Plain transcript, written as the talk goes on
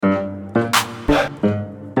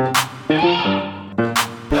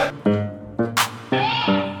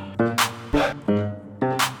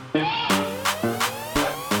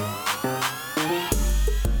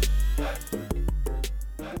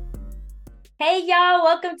Hey y'all,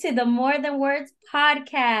 welcome to the More Than Words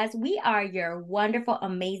podcast. We are your wonderful,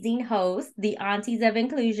 amazing hosts, the Aunties of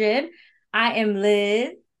Inclusion. I am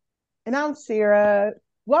Liz. And I'm Shira.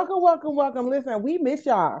 Welcome, welcome, welcome. Listen, we miss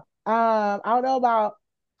y'all. I don't know about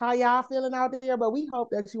how y'all feeling out there, but we hope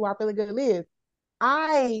that you are feeling good. Liz,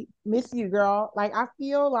 I miss you, girl. Like I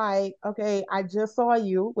feel like, okay, I just saw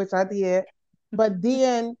you, which I did, but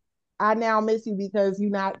then I now miss you because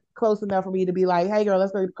you're not close enough for me to be like, hey girl,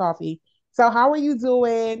 let's go get coffee. So how are you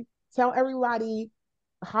doing? Tell everybody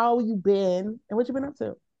how you been and what you been up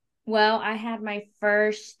to. Well, I had my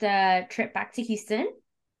first trip back to Houston.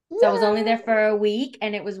 So I was only there Yeah. for a week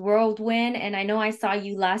and it was whirlwind. And I know I saw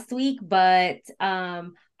you last week, but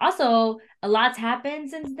also a lot's happened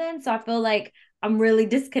since then. So I feel like I'm really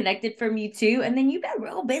disconnected from you too. And then you've been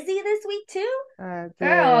real busy this week too. I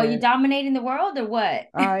Girl, are you did. dominating the world or what?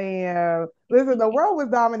 I am. Listen, the world was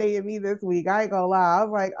dominating me this week. I ain't gonna lie. I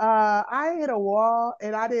was like, I hit a wall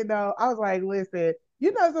and I didn't know. I was like, listen,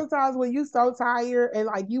 sometimes when you so tired and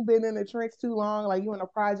like you've been in the trench too long, like you in a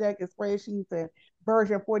project and spreadsheets and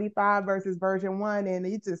version 45 versus version one,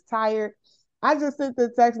 and you just tired. I just sent the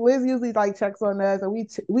text. Liz usually like checks on us and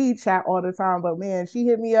we chat all the time. But man, she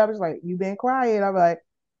hit me up. She's like, "You been quiet?" I'm like,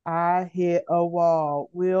 I hit a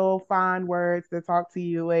wall. We'll find words to talk to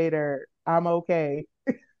you later. I'm okay.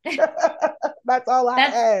 That's all I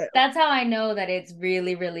That's had. that's how I know that it's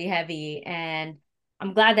really, really heavy. And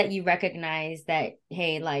I'm glad that you recognize that,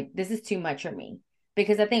 hey, like this is too much for me.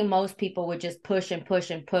 Because I think most people would just push and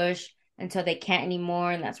push and push until they can't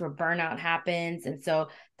anymore. And that's where burnout happens. And so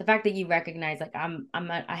the fact that you recognize like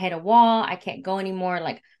I hit a wall, I can't go anymore,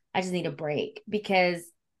 like I just need a break. Because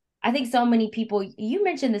I think so many people, you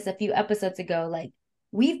mentioned this a few episodes ago, like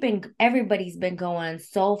everybody's been going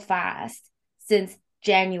so fast since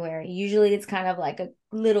January. Usually it's kind of like a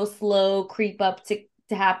little slow creep up to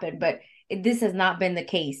happen, but this has not been the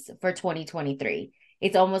case for 2023.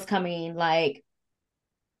 It's almost coming like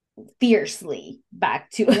fiercely back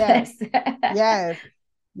to Yes, us. yes,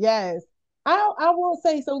 yes. I will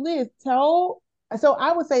say so. Liz, tell. So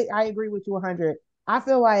I would say I agree with you 100. I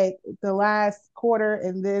feel like the last quarter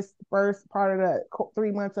and this first part of the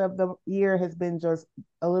 3 months of the year has been just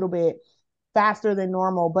a little bit faster than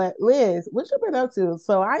normal. But Liz, what you been up to?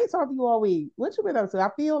 So I ain't talked to you all week. What you been up to? I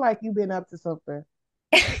feel like you've been up to something.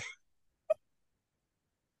 I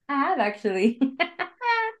have actually.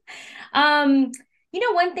 um,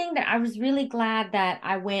 one thing that I was really glad that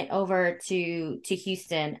I went over to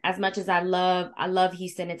Houston. As much as I love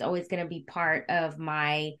Houston, it's always going to be part of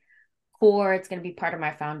my core. It's going to be part of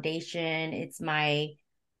my foundation. It's my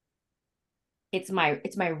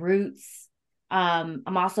roots. I'm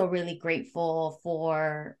also really grateful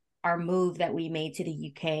for our move that we made to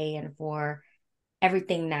the UK and for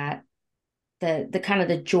everything that the kind of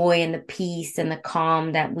the joy and the peace and the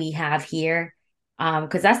calm that we have here.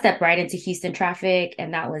 Because I stepped right into Houston traffic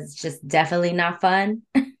and that was just definitely not fun.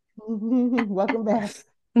 Welcome back.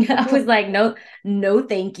 I was like, no, no,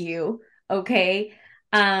 thank you. Okay.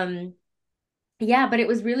 Um, yeah, but it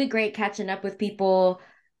was really great catching up with people.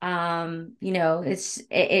 I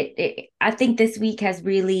think this week has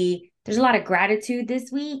really there's a lot of gratitude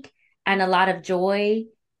this week and a lot of joy.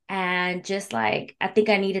 And just like I think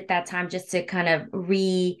I needed that time just to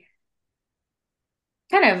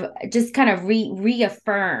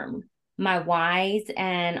reaffirm my whys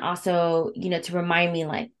and also, to remind me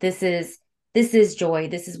like this is joy,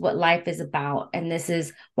 this is what life is about, and this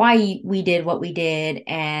is why we did what we did.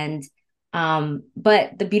 And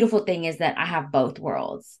but the beautiful thing is that I have both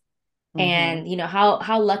worlds. Hmm. And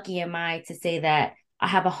how lucky am I to say that I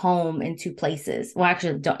have a home in two places. Well,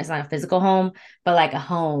 actually, don't, it's not a physical home, but like a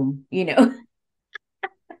home.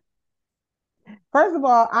 First of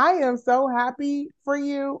all, I am so happy for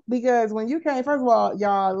you because when you came, first of all,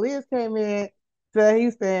 y'all, Liz came in to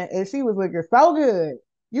Houston and she was looking so good.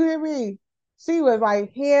 You hear me? She was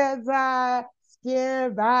like hair dye,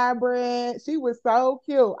 skin vibrant. She was so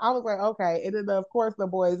cute. I was like, okay. And then, of course, the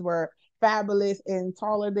boys were fabulous and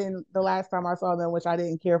taller than the last time I saw them, which I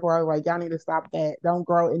didn't care for. I was like, y'all need to stop that. Don't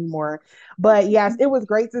grow anymore. But yes, it was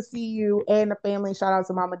great to see you and the family. Shout out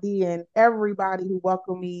to Mama D and everybody who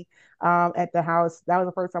welcomed me at the house. That was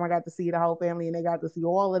the first time I got to see the whole family, and they got to see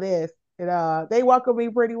all of this. And they welcomed me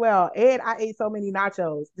pretty well. And I ate so many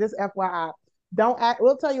nachos. Just FYI, don't act.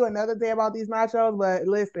 We'll tell you another day about these nachos, but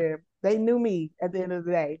listen, they knew me at the end of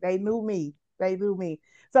the day. They knew me. They knew me.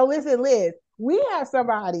 So listen, Liz, we have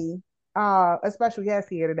somebody, a special guest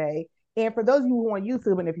here today. And for those of you who are on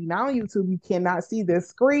YouTube, and if you're not on YouTube, you cannot see this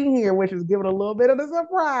screen here, which is giving a little bit of a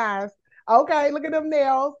surprise. Okay, look at them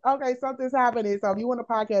nails. Okay, something's happening. So if you want a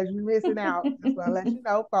podcast, you're missing out. Just want to let you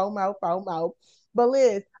know, FOMO, FOMO. But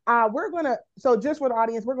Liz, we're gonna so just for the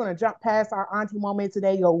audience, we're gonna jump past our auntie moment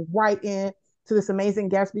today, go right in to this amazing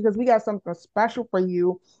guest because we got something special for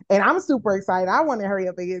you. And I'm super excited. I want to hurry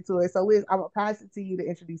up and get to it. So Liz, I'm gonna pass it to you to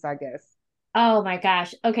introduce our guest. Oh my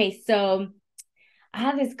gosh. Okay, so I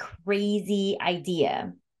have this crazy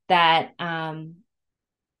idea that and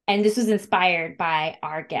this was inspired by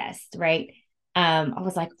our guest, right? I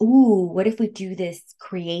was like, ooh, what if we do this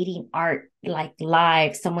creating art like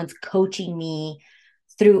live? Someone's coaching me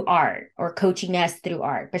through art or coaching us through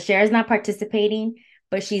art. But Cher's not participating,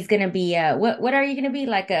 but she's gonna be what are you gonna be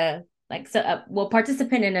like a like so well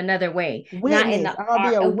participant in another way, not in Witness. the I'm gonna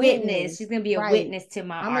be art a a witness. witness. She's gonna be a Right. witness to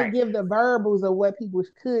my I'm gonna art. give the verbals of what people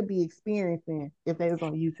could be experiencing if they was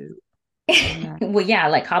on YouTube. Okay. Well, yeah,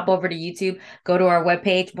 like hop over to YouTube, go to our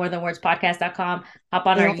webpage, morethanwordspodcast.com, hop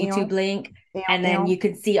on our Ew, ew, YouTube link, ew, and then ew. you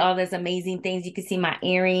can see all this amazing things. You can see my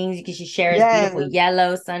earrings. You can see Cher's beautiful Yes.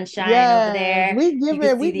 yellow sunshine over Yes. there. You can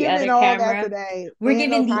see We the giving other all that camera. today. We're And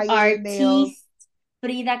giving those the high end nails. artiste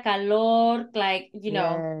Frida Calor, like, Yes.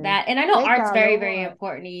 that. And I know Que art's very, very calor.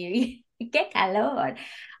 important to you. Que calor.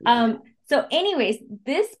 Yes. So anyways,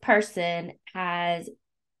 this person is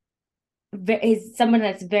someone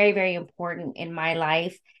that's very, very important in my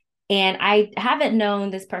life. And I haven't known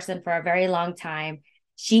this person for a very long time.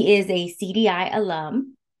 She is a CDI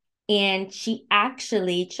alum, and she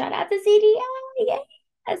actually, shout out to CDI,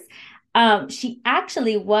 yes. She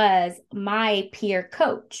actually was my peer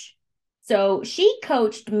coach. So she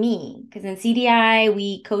coached me because in CDI,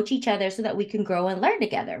 we coach each other so that we can grow and learn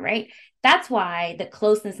together, right? That's why the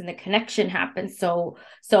closeness and the connection happens so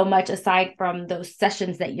much aside from those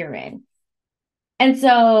sessions that you're in. And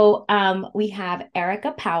so we have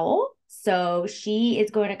Erika Powell. So she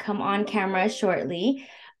is going to come on camera shortly.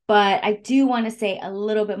 But I do want to say a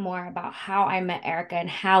little bit more about how I met Erika and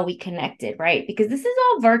how we connected, right? Because this is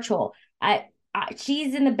all virtual.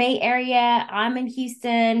 She's in the Bay Area. I'm in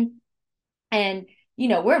Houston. And,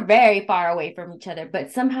 we're very far away from each other,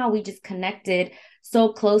 but somehow we just connected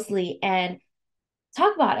so closely. And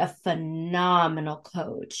talk about a phenomenal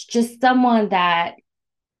coach, just someone that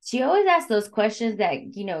she always asks those questions that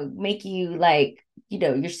make you like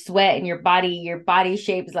your sweat and your body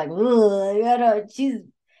shape is like she's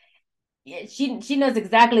she knows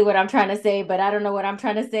exactly what I'm trying to say, but I don't know what I'm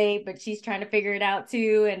trying to say, but she's trying to figure it out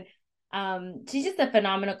too. And she's just a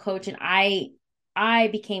phenomenal coach, and I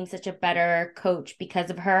became such a better coach because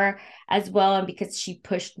of her as well, and because she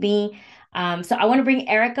pushed me. So I want to bring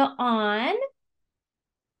Erika on.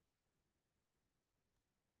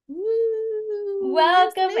 Woo,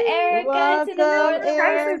 that's Welcome, me. Erika, to the Welcome, Northern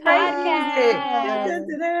Words Crisis theme music. Dun, Erica. dun, Podcast.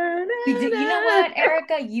 dun, dun, We do. You know dun, what,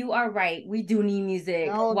 Erika? You are right. We do need music.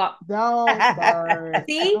 Well, Don't start.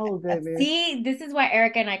 see, Oh goodness. see, this is why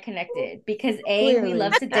Erika and I connected because we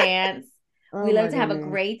love Clearly. to dance. Oh We love my to have a goodness.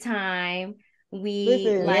 great time. We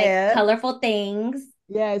Listen, like Yeah. colorful things.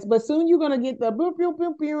 yes, but soon you're gonna get the boop boop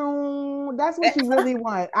boop boop. That's what you really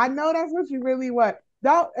want. I know that's what you really want.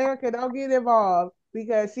 Don't, Erica, don't get involved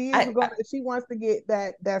because I she wants to get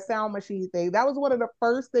that sound machine thing. That was one of the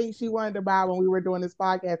first things she wanted to buy when we were doing this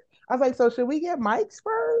podcast. I was like, so should we get mics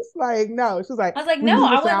first? Like, no. She was like, I was like, we no, need a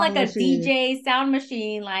I want like sound a machine. DJ sound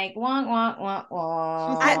machine, like wonk wonk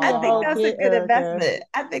wonk She sent me I the think whole wonk. that's a kit, good Erica. investment.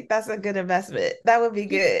 I think that's a good investment. That would be She,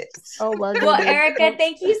 good. oh my Well, goodness. Erika,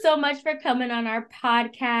 thank you so much for coming on our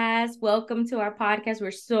podcast. Welcome to our podcast.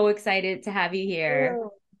 We're so excited to have you here.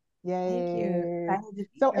 Oh, Thank you. yes. Excited to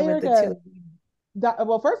be So here with the two Erica, of you.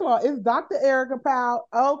 well, first of all, it's Dr. Erika Powell,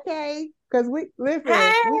 okay? Because we listen, we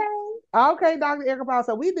Hey. okay, Dr. Erika Powell.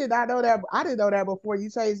 So we did not know that. I didn't know that before you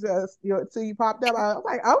changed till you popped up. I was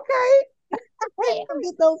like, okay, I'll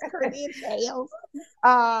get those credentials.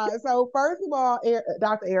 So first of all,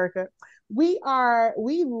 Dr. Erika, we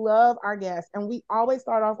love our guests, and we always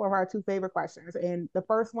start off with our two favorite questions. And the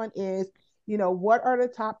first one is, what are the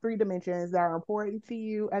top three dimensions that are important to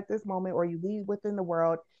you at this moment, or you lead within the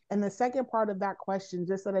world? And the second part of that question,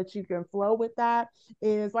 just so that you can flow with that,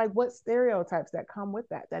 is like what stereotypes that come with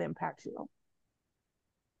that impact you.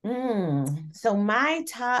 So my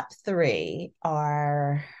top three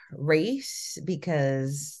are race,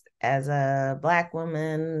 because as a Black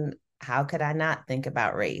woman, how could I not think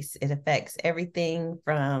about race? It affects everything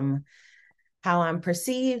from how I'm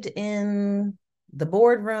perceived in the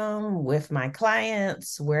boardroom with my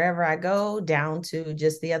clients, wherever I go, down to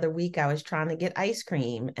just the other week, I was trying to get ice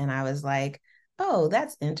cream and I was like, oh,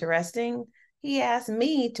 that's interesting. He asked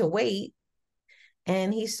me to wait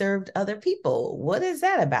and he served other people. What is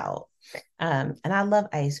that about? And I love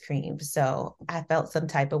ice cream. So I felt some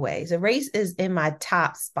type of way. So race is in my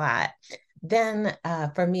top spot. Then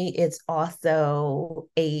for me, it's also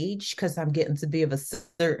age, because I'm getting to be of a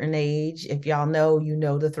certain age. If y'all know, you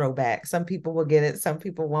know the throwback. Some people will get it, some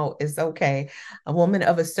people won't. It's okay. A woman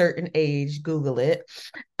of a certain age, Google it.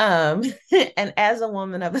 Um, and as a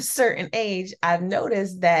woman of a certain age, I've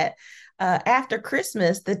noticed that after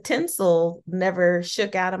Christmas, the tinsel never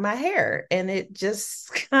shook out of my hair and it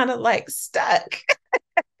just kind of like stuck.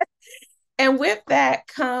 And with that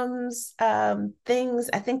comes things.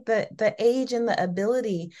 I think the age and the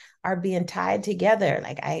ability are being tied together.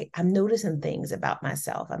 Like I'm noticing things about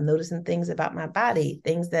myself. I'm noticing things about my body,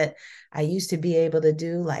 things that I used to be able to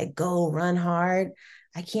do, like go run hard.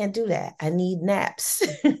 I can't do that. I need naps.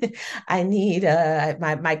 I need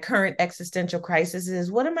my current existential crisis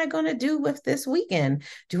is, what am I going to do with this weekend?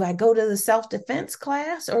 Do I go to the self-defense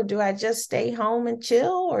class, or do I just stay home and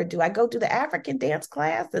chill, or do I go to the African dance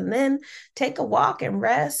class and then take a walk and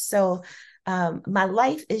rest? So my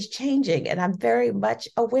life is changing, and I'm very much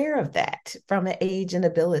aware of that from an age and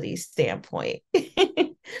ability standpoint.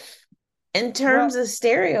 In Well, terms of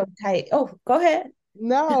stereotype, oh, go ahead.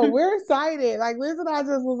 no, we're excited. Like, listen, I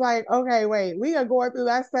just was like, okay, wait, we are going through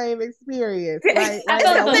that same experience, like I right It's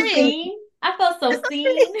felt a now. so We thing. just seen. I felt so It's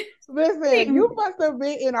seen. a listen. thing. You must have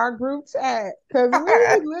been in our group chat because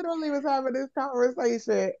we literally was having this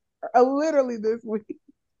conversation literally this week.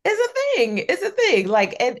 It's a thing. It's a thing.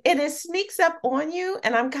 Like, and it sneaks up on you.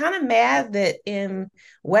 And I'm kind of mad that in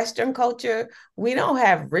Western culture, we don't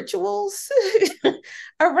have rituals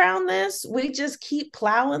around this. We just keep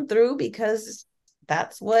plowing through because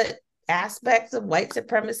that's what aspects of white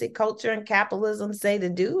supremacy culture and capitalism say to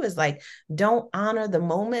do, is like, don't honor the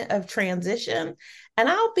moment of transition. And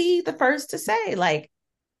I'll be the first to say, like,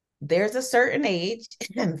 there's a certain age,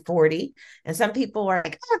 I'm 40, and some people are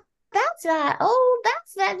like, oh, that's not, oh,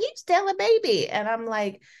 that's not, you still a baby. And I'm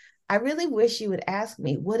like, I really wish you would ask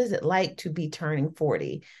me, what is it like to be turning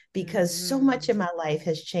 40? Because so much of Mm-hmm. my life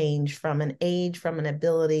has changed from an age, from an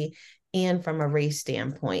ability, and from a race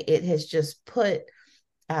standpoint. It has just put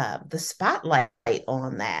the spotlight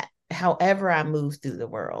on that, however I move through the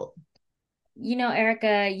world. You know,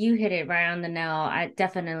 Erica, you hit it right on the nail. I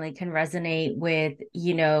definitely can resonate with,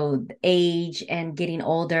 age and getting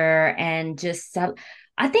older and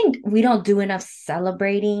I think we don't do enough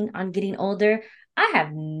celebrating on getting older. I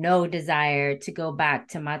have no desire to go back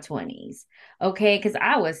to my 20s. Okay, because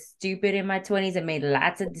I was stupid in my 20s and made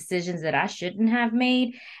lots of decisions that I shouldn't have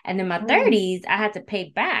made. And in my Mm. 30s, I had to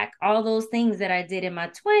pay back all those things that I did in my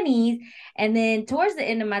 20s. And then towards the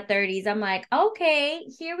end of my 30s, I'm like, okay,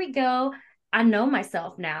 here we go. I know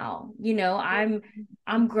myself now.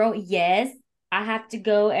 I'm growing. Yes, I have to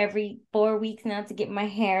go every 4 weeks now to get my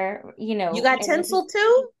hair, You got and this is tinsel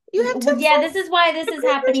too? You have well, yeah, tinsel? this is why this The is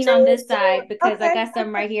Christmas happening on trees this too? side because I Okay. got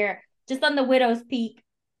some right here, just on the widow's peak,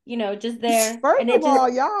 just there. First And of it just all,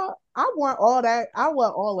 y'all, I want all that. I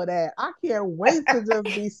want all of that. I can't wait to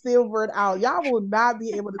just be silvered out. Y'all will not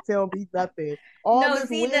be able to tell me nothing. All no, this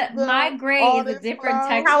see my wisdom, gray all is a this different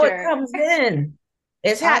flow. How it texture. comes in.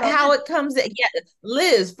 It's I don't. how it comes in. Yeah,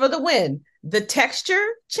 Liz, for the win. The texture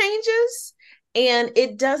changes, and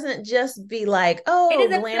it doesn't just be like, It oh,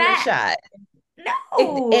 isn't glamour flat. shot.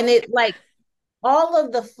 And No. it like all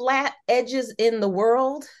of the flat edges in the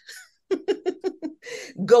world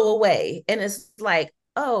go away. And it's like,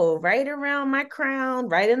 oh, right around my crown,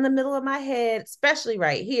 right in the middle of my head, especially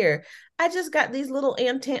right here. I just got these little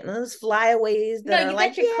antennas, flyaways No, that are you like,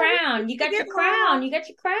 got your yeah, crown. You we got get your along. crown. You got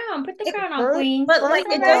your crown. Put the It, crown on, First, queen. but first like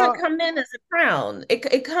of it doesn't all, come in as a crown.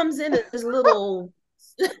 It comes in as little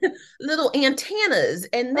little antennas.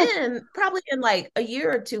 And then probably in like a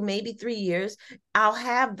year or two, maybe 3 years, I'll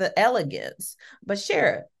have the elegance. But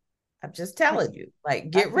Shara, I'm just I, telling you, like, I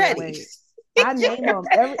get can't ready. wait. I name them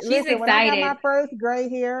every. She's Listen, when I got my excited. first gray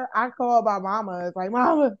hair, I called my mama. It's like,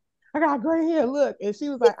 Mama, I got gray hair. Look, and she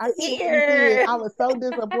was like, I can't let you see it. Here. I was so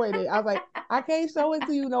disappointed. I was like, I can't show it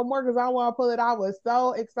to you no more because I want to pull it. I was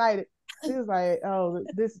so excited. She was like, Oh,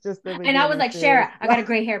 this is just the And I was beginning, like, sis. Shara, I got a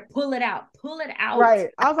gray hair. Pull it out. Pull it out. Right.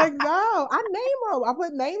 I was like, no, I name them. I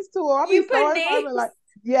put names to them. I'll be You so put excited. names. Like,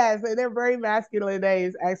 yes, and they're very masculine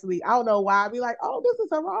names, actually. I don't know why. I'd be like, oh, this is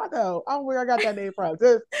Gerardo. I don't know where I got that name from.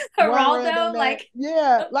 Just one random Geraldo, name. like,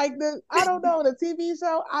 Yeah, like I don't know, the TV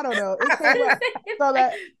show. I don't know. It I was came gonna up. say, So like,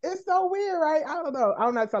 that it's so weird, right? I don't know.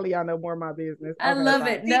 I'm not telling y'all no more of my business. I Okay, love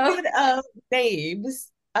fine. it. No. Speaking of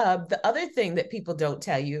names, the other thing that people don't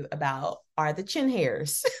tell you about are the chin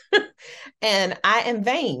hairs. And I am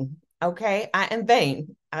vain. Okay. I am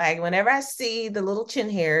vain. Whenever I see the little chin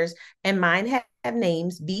hairs, and mine have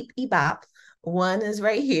names, Beep, Ebop, one is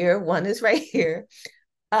right here, one is right here.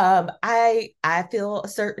 I feel a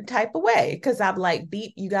certain type of way because I'm like,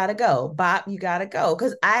 beep, you gotta go, bop, you gotta go.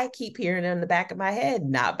 Because I keep hearing in the back of my head,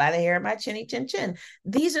 not by the hair of my chinny chin chin.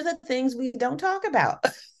 These are the things we don't talk about.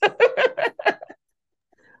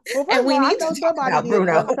 Well, first And of all, we I need to know talk somebody about get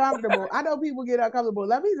Bruno. uncomfortable. I know people get uncomfortable.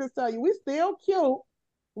 Let me just tell you, we still cute.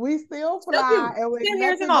 We still Still fly, cute. and with 10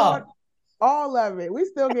 years and nothing going, all. all of it. We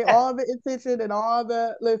still get all the attention and all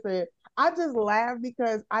the listen. I just laugh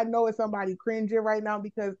because I know it's somebody cringing right now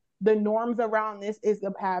because the norms around this is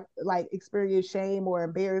to have like experience shame or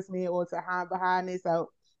embarrassment or to hide behind it. So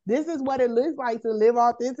this is what it looks like to live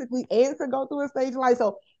authentically and to go through a stage of life.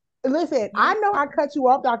 So listen, Yeah. I know I cut you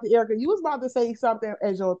off, Dr. Erica. You was about to say something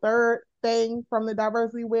as your third thing from the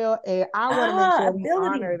diversity wheel, and I want to make sure we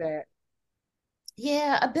honor Ability. that.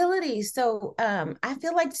 Yeah, ability. So I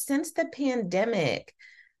feel like since the pandemic,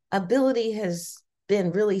 ability has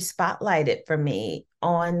been really spotlighted for me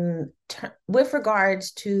on with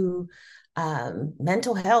regards to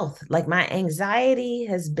mental health. Like my anxiety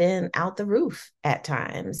has been out the roof at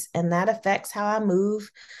times, and that affects how I move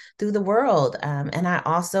through the world. And I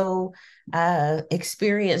also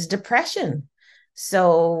experience depression.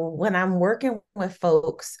 So when I'm working with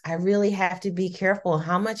folks, I really have to be careful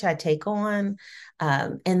how much I take on.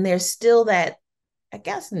 And there's still that, I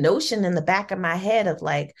guess, notion in the back of my head of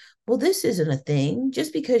like, well, this isn't a thing.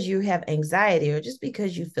 Just because you have anxiety or just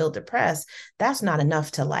because you feel depressed, that's not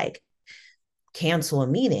enough to like cancel a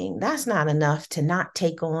meeting. That's not enough to not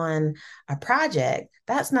take on a project.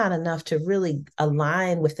 That's not enough to really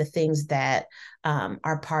align with the things that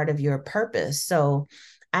are part of your purpose. So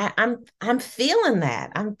I'm feeling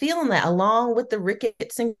that. I'm feeling that along with the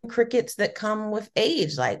rickets and crickets that come with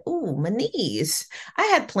age. Like, ooh, my knees. I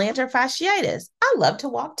had plantar fasciitis. I love to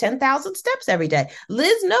walk 10,000 steps every day.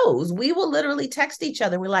 Liz knows we will literally text each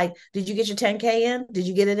other. We're like, did you get your 10K in? Did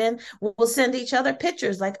you get it in? We'll send each other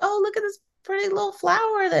pictures like, oh, look at this pretty little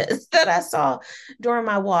flower that I saw during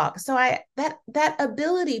my walk. So that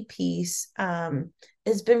ability piece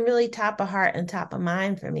has been really top of heart and top of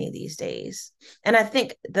mind for me these days. And I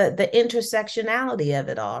think the intersectionality of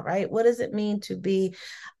it all, right? What does it mean to be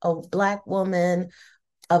a Black woman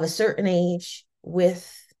of a certain age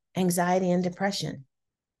with anxiety and depression?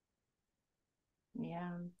 Yeah.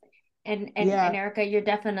 And Yeah, Erica, you're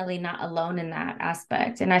definitely not alone in that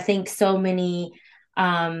aspect. And I think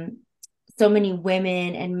um so many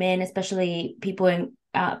women and men, especially people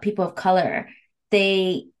of color,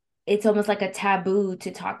 they it's almost like a taboo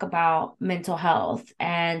to talk about mental health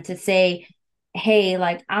and to say, hey,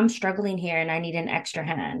 like I'm struggling here and I need an extra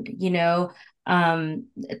hand, um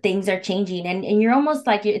things are changing and you're almost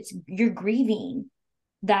like you're grieving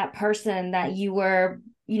that person that you were,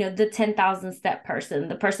 the 10,000 step person,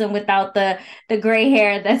 the person without the gray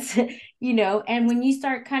hair that's, and when you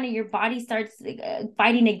start kind of your body starts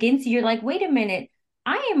fighting against you, you're like, wait a minute,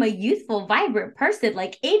 I am a youthful, vibrant person.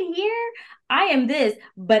 Like in here, I am this,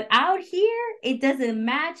 but out here, it doesn't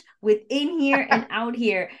match with in here and out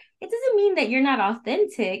here. It doesn't mean that you're not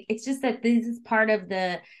authentic. It's just that this is part of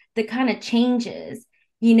the kind of changes,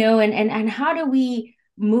 and how do we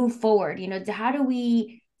move forward? How do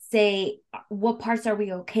we say what parts are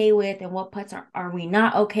we okay with and what parts are we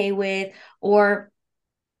not okay with? Or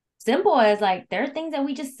simple as like there are things that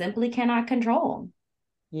we just simply cannot control.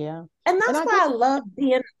 yeah. And And that's I why just I love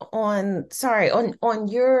being on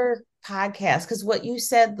your podcast, because what you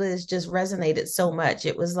said, Liz, just resonated so much.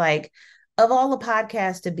 It was like, of all the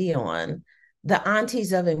podcasts to be on, the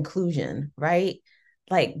Aunties of Inclusion, right?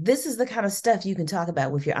 Like this is the kind of stuff you can talk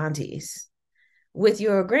about with your aunties, with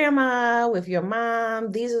your grandma, with your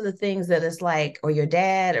mom. These are the things that it's like, or your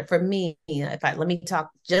dad. Or for me, if I let me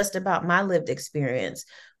talk just about my lived experience,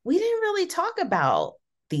 we didn't really talk about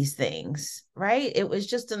these things, right? It was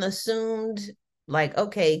just an assumed, like,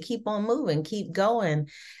 okay, keep on moving, keep going.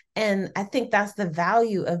 And I think that's the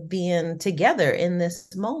value of being together in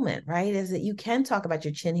this moment, right? Is that you can talk about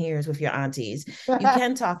your chin hairs with your aunties. You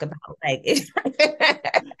can talk about like it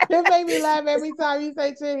made me laugh every time you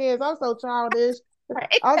say chin heads. I'm so childish.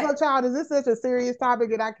 I'm so childish. This is such a serious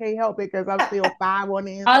topic, and I can't help it because I'm still 5 on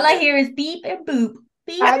the All I inside. hear is beep and boop,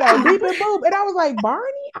 beep I and know, boop. beep and boop. And I was like,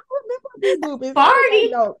 Barney? I remember beep boop. Is that his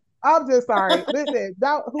name? Party. No, I'm just sorry. Listen,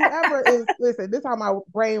 now, whoever is, listen, this is how my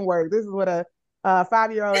brain works. This is what a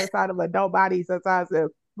 5-year-old inside of an adult body sometimes says.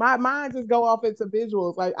 My mind just go off into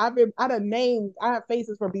visuals. Like I done names, I have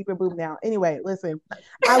faces for beep and boop now. Anyway, listen,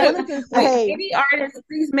 I wanted to Wait, say, any artist,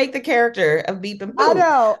 please make the character of Beep and I Boop.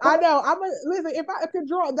 know, But I know. I'm a listen. If I could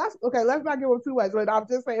draw, that's okay. Let's not give him too much. But I'm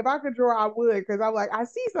just saying, if I could draw, I would because I'm like, I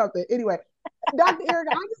see something. Anyway, Dr. Eric,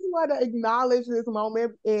 I just want to acknowledge this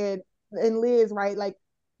moment, and and Liz, right? Like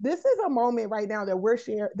this is a moment right now that we're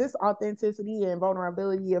sharing this authenticity and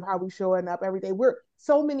vulnerability of how we showing up every day. We're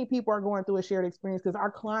so many people are going through a shared experience because our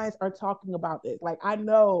clients are talking about this. Like I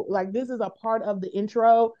know, like this is a part of the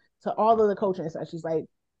intro to all of the coaching sessions. Like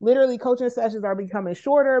literally coaching sessions are becoming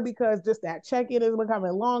shorter because just that check-in is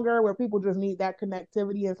becoming longer where people just need that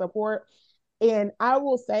connectivity and support. And I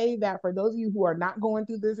will say that for those of you who are not going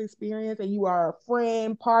through this experience and you are a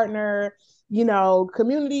friend, partner, you know,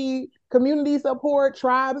 community support,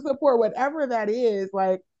 tribe support, whatever that is,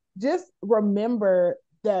 like just remember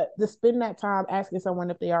that to spend that time asking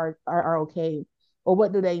someone if they are okay or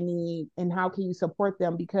what do they need and how can you support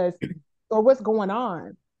them because or what's going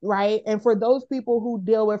on, right? And for those people who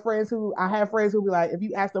deal with friends who I have friends who be like, if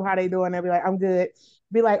you ask them how they doing, they'll be like, I'm good.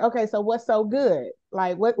 Be like, okay, so what's so good?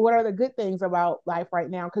 Like, what are the good things about life right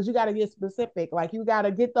now? Because you got to get specific. Like, you got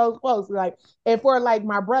to get those close. Like, and for like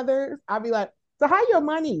my brothers, I'll be like, so how your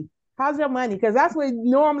money? How's your money? Because that's where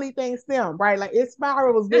normally things stem, right? Like it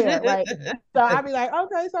spirals there, right? So I'll be like,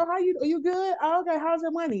 okay, so how you are you good? Oh, okay, how's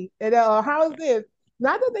your money? And how's this?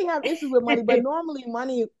 Not that they have issues with money, but normally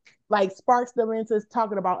money like sparks them into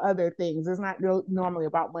talking about other things. It's not normally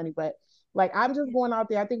about money, but like I'm just going out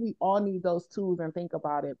there. I think we all need those tools and think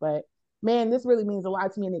about it. But man, this really means a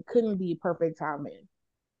lot to me, and it couldn't be perfect timing.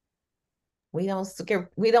 We don't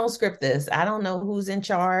script this. I don't know who's in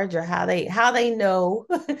charge or how they know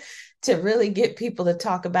to really get people to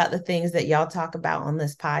talk about the things that y'all talk about on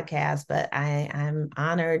this podcast. But I'm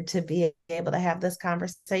honored to be able to have this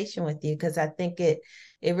conversation with you because I think it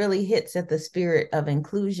really hits at the spirit of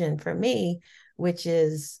inclusion for me, which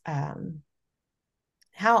is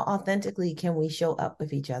how authentically can we show up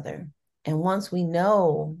with each other? And once we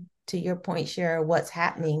know, to your point, Shara, what's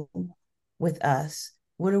happening with us,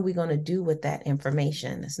 what are we going to do with that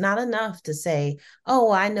information? It's not enough to say,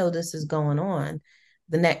 oh, I know this is going on.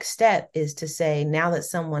 The next step is to say, now that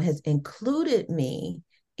someone has included me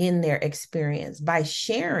in their experience by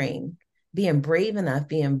sharing, being brave enough,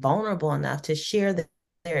 being vulnerable enough to share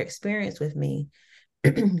their experience with me,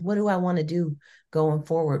 what do I want to do going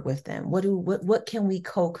forward with them? What can we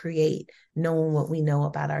co-create knowing what we know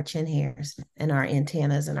about our chin hairs and our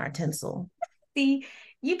antennas and our tinsel? See,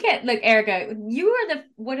 you can't look, Erika, you were the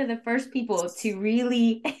one of the first people to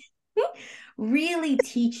really really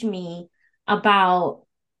teach me about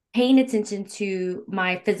paying attention to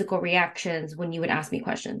my physical reactions when you would ask me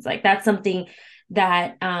questions. Like that's something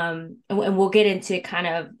that and we'll get into kind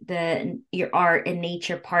of your art and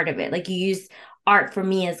nature part of it. Like you use art for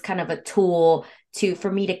me as kind of a tool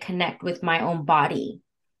for me to connect with my own body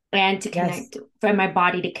and to connect for my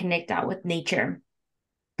body to connect out with nature.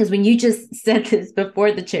 Because when you just said this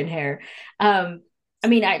before the chin hair, I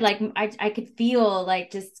mean, I could feel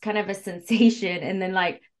like just kind of a sensation, and then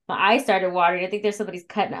like my eyes started watering. I think there's somebody's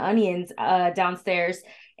cutting onions downstairs,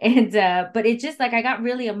 and but it just like I got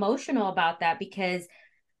really emotional about that because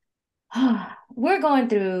we're going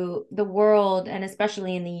through the world, and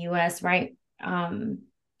especially in the U.S., right?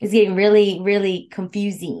 It's getting really, really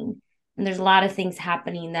confusing, and there's a lot of things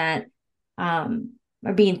happening that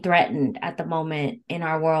are being threatened at the moment in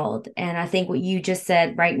our world. And I think what you just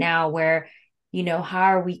said right now, where how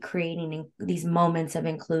are we creating these moments of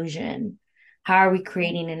inclusion? How are we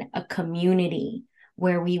creating a community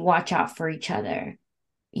where we watch out for each other?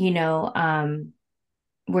 Where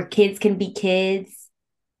kids can be kids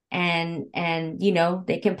and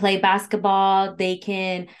they can play basketball, they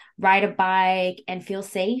can ride a bike and feel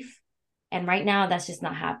safe. And right now that's just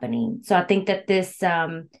not happening. So I think that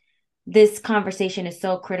this conversation is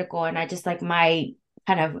so critical, and I just like my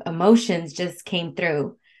kind of emotions just came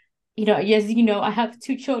through. Yes, I have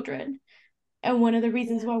 2 children, and one of the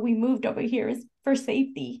reasons why we moved over here is for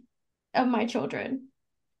safety of my children.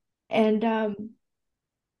 And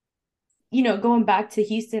going back to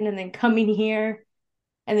Houston and then coming here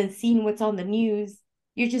and then seeing what's on the news,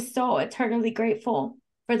 you're just so eternally grateful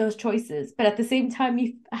for those choices. But at the same time,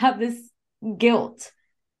 you have this guilt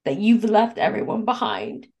that you've left everyone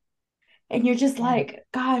behind. And you're just like,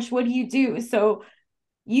 gosh, what do you do? So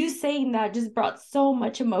you saying that just brought so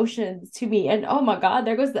much emotions to me. And oh my God,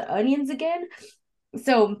 there goes the onions again.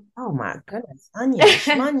 So, oh my goodness, onions,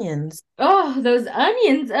 schmunions. Oh, those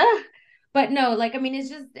onions. But no, like, I mean, it's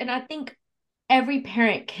just, and I think every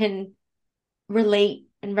parent can relate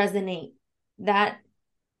and resonate that,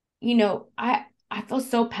 I feel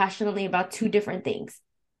so passionately about 2 different things.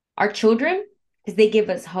 Our children, because they give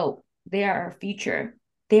us hope. They are our future.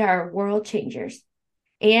 They are world changers.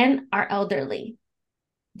 And our elderly.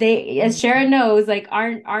 As Sharon knows, like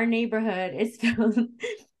our neighborhood is filled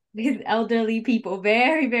with elderly people,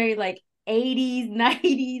 very, very like 80s,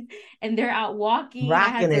 90s, and they're out walking.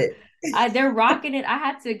 Rocking it. they're rocking it. I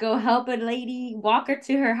had to go help a lady walk her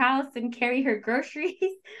to her house and carry her groceries,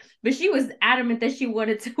 but she was adamant that she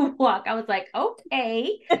wanted to walk. I was like,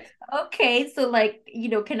 okay, okay. So like,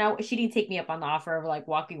 can I? She didn't take me up on the offer of like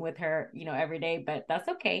walking with her, every day, but that's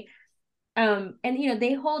okay. And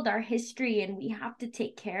they hold our history, and we have to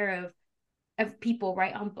take care of people,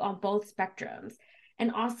 right, on both spectrums,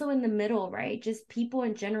 and also in the middle, right, just people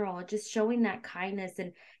in general, just showing that kindness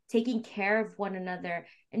and taking care of one another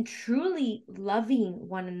and truly loving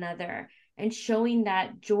one another and showing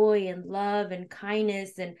that joy and love and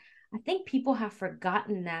kindness. And I think people have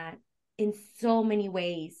forgotten that in so many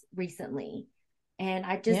ways recently, and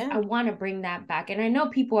I Yeah. want to bring that back. And I know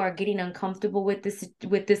people are getting uncomfortable with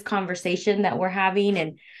this conversation that we're having,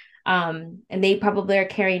 and they probably are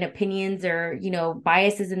carrying opinions or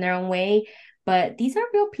biases in their own way, but these are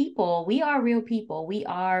real people. We are real people. We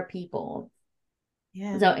are people.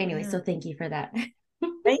 Yeah. So anyway, Yeah. so thank you for that.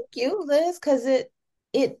 Thank you, Liz, because it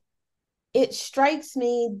it strikes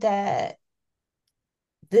me that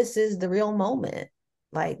this is the real moment.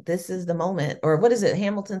 Like, this is the moment. Or what is it?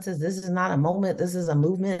 Hamilton says, this is not a moment, this is a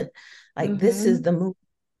movement. Like, this is Mm-hmm. the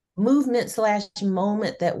movement slash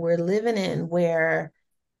moment that we're living in, where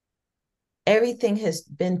everything has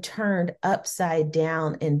been turned upside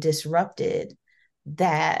down and disrupted,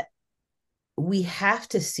 that we have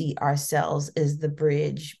to see ourselves as the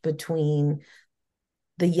bridge between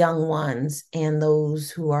the young ones and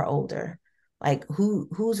those who are older. Like,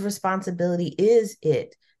 whose responsibility is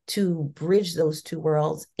it to bridge those two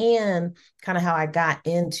worlds? And kind of how I got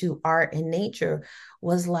into art and nature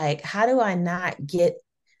was like, how do I not get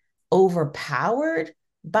overpowered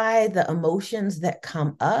by the emotions that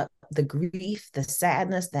come up, the grief, the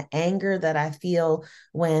sadness, the anger that I feel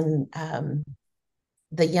when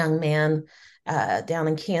the young man down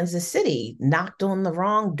in Kansas City knocked on the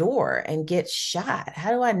wrong door and gets shot?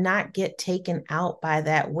 How do I not get taken out by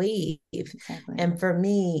that wave? Exactly. And for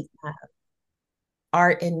me,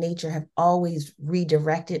 art and nature have always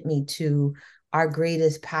redirected me to our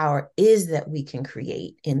greatest power is that we can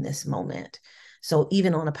create in this moment. So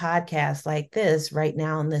even on a podcast like this, right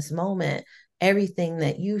now in this moment, everything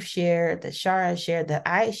that you shared, that Shara shared, that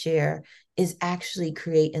I share, is actually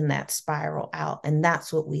creating that spiral out. And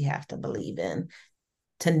that's what we have to believe in,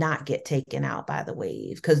 to not get taken out by the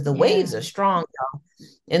wave, because the waves Yeah. are strong, y'all.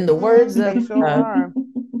 In the words of They sure are.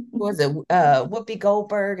 was it Whoopi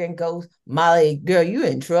Goldberg and Ghost Molly, girl, you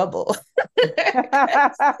in trouble.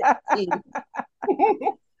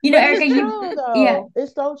 But Erica, it's true yeah, though.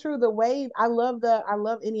 It's so true. The wave. I love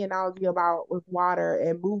any analogy about with water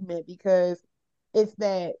and movement, because it's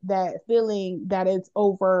that feeling that it's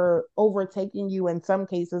overtaking you in some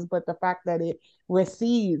cases, but the fact that it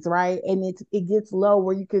recedes, right? And it gets low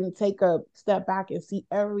where you can take a step back and see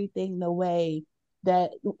everything the way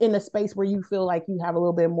that, in a space where you feel like you have a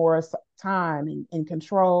little bit more time and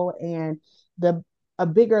control, and the a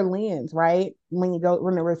bigger lens, right? When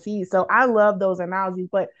it recedes. So I love those analogies,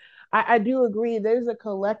 but I do agree there's a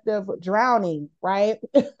collective drowning, right?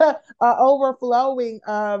 Overflowing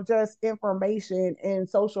of just information and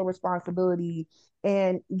social responsibility,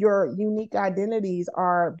 and your unique identities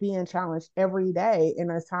are being challenged every day in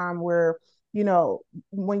a time where,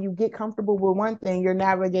 when you get comfortable with one thing, you're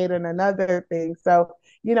navigating another thing. So,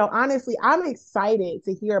 honestly, I'm excited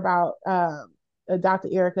to hear about Dr.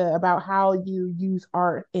 Erika, about how you use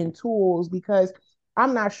art and tools, because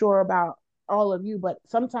I'm not sure about all of you, but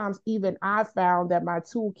sometimes even I found that my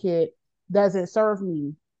toolkit doesn't serve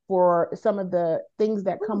me for some of the things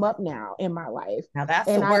that come Ooh, up now in my life. now that's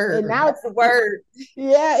a And word. now, That's a word.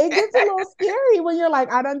 yeah, it gets a little scary when you're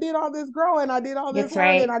like, I done did all this growing, I did all this that's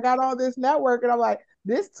learning, right. I got all this network, and I'm like,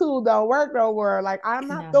 this tool don't work no more. Like, I'm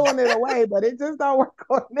not No. throwing it away, but it just don't work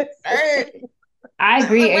on this Word. thing. I That's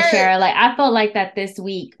agree, a word. Ashara. Like I felt like that this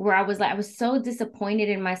week, where I was so disappointed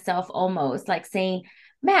in myself, almost like saying,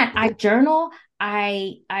 "Man, I journal,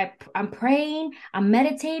 I'm praying, I'm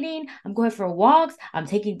meditating, I'm going for walks, I'm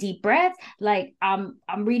taking deep breaths, like I'm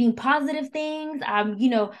reading positive things, I'm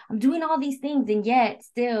doing all these things, and yet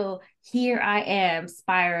still here I am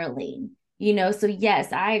spiraling." So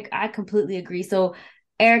yes, I completely agree. So,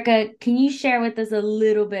 Erica, can you share with us a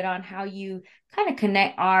little bit on how you kind of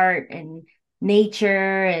connect art and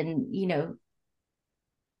nature and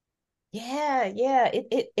Yeah.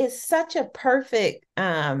 It is such a perfect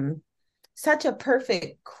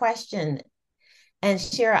question. And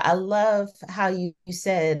Shara, I love how you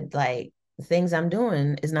said, like, the things I'm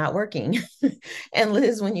doing is not working. And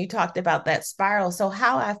Liz, when you talked about that spiral, so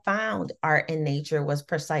how I found art and nature was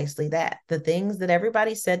precisely that. The things that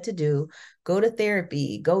everybody said to do, go to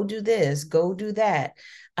therapy, go do this, go do that.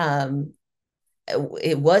 Um,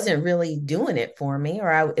 it wasn't really doing it for me,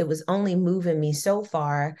 or it was only moving me so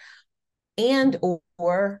far. And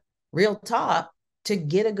or real talk, to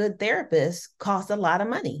get a good therapist costs a lot of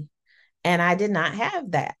money. And I did not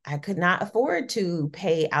have that. I could not afford to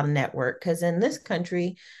pay out of network, because in this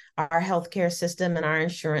country, our healthcare system and our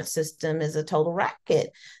insurance system is a total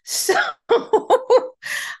racket. So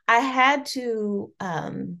I had to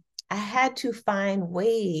find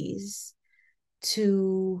ways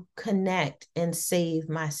to connect and save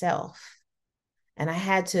myself. And I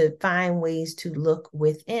had to find ways to look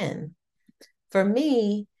within. For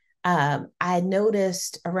me, I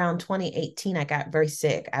noticed around 2018, I got very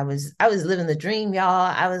sick. I was living the dream, y'all.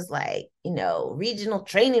 I was like, regional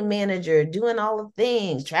training manager, doing all the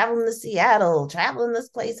things, traveling to Seattle, traveling this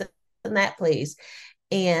place and that place.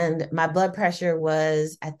 And my blood pressure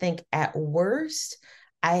was, I think at worst,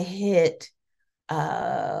 I hit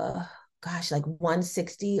like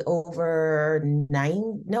 160 over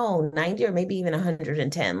 90, or maybe even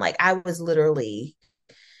 110. Like I was literally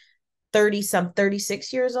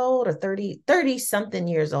 36 years old, or 30 something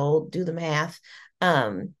years old, do the math.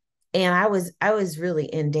 And I was really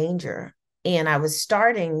in danger, and I was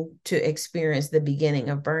starting to experience the beginning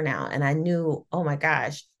of burnout, and I knew, oh my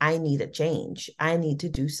gosh, I need a change. I need to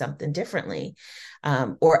do something differently.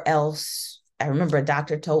 Or else, I remember a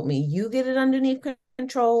doctor told me, you get it underneath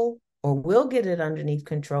control, or we'll get it underneath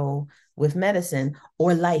control with medicine,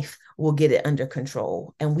 or life will get it under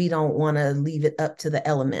control. And we don't want to leave it up to the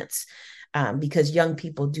elements, because young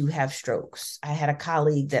people do have strokes. I had a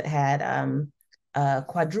colleague that had a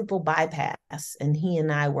quadruple bypass, and he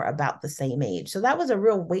and I were about the same age. So that was a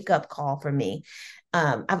real wake up call for me.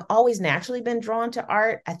 I've always naturally been drawn to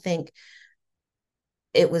art. I think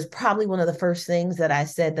it was probably one of the first things that I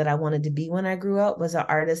said that I wanted to be when I grew up, was an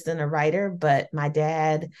artist and a writer. But my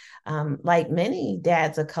dad, like many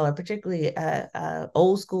dads of color, particularly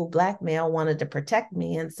old school Black male, wanted to protect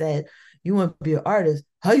me and said, you want to be an artist,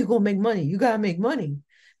 how you gonna make money? You gotta make money.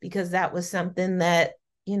 Because that was something that,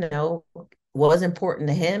 was important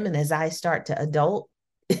to him. And as I start to adult,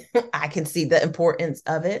 I can see the importance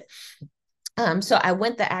of it. So I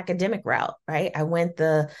went the academic route, right?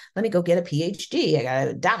 Let me go get a PhD.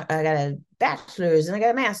 I got a bachelor's, and I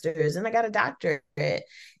got a master's, and I got a doctorate.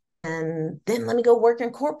 And then let me go work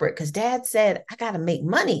in corporate, because dad said, I got to make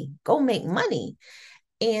money, go make money.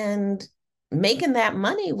 And making that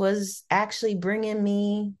money was actually bringing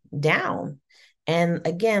me down. And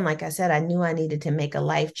again, like I said, I knew I needed to make a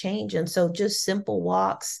life change. And so just simple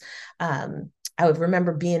walks. I would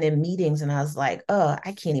remember being in meetings, and I was like, oh,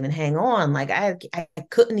 I can't even hang on. Like I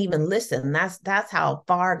couldn't even listen. That's how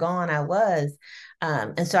far gone I was.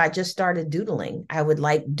 And so I just started doodling. I would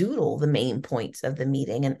like doodle the main points of the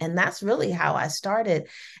meeting. And that's really how I started.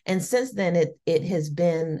 And since then, it has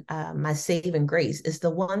been my saving grace. It's the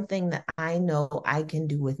one thing that I know I can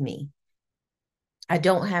do with me. I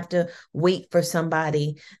don't have to wait for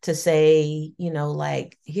somebody to say,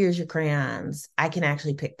 like, here's your crayons. I can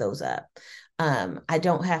actually pick those up. I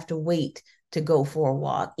don't have to wait to go for a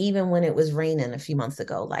walk. Even when it was raining a few months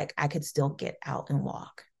ago, like I could still get out and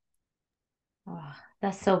walk. Oh,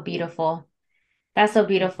 that's so beautiful. That's so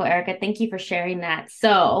beautiful, Erika. Thank you for sharing that.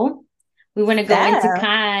 So we want to go into Yeah.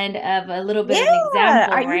 kind of a little bit of an Yeah.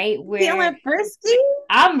 Are example, you right? Where feeling frisky?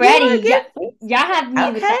 I'm You want ready. to Yeah, get frisky? y'all have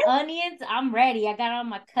me with Okay. the onions. I'm ready. I got all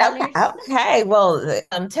my Okay. colors. Okay. Well,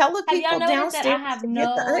 tell the Have y'all people noticed that downstairs to get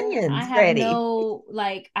the I onions have ready. no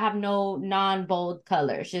like I have no non-bold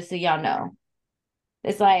colors, just so y'all know.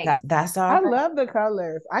 It's like That's all I right. love the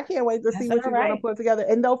colors. I can't wait to see That's what all you're gonna right. put together.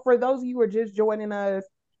 And though, for those of you who are just joining us,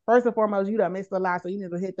 first and foremost, you done missed a lot, so you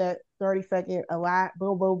need to hit that 30-second a lot,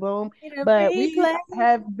 boom, boom, boom. But we Replay.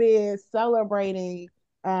 have been celebrating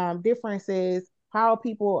differences, how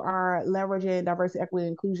people are leveraging diversity, equity,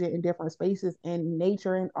 and inclusion in different spaces, and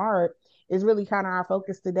nature and art is really kind of our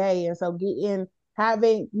focus today. And so you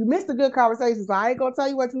missed a good conversation, so I ain't gonna tell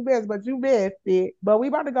you what you missed, but you missed it. But we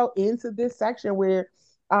about to go into this section where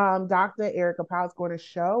Dr. Erika Powell is going to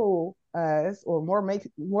show us, or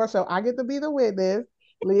more so, I get to be the witness.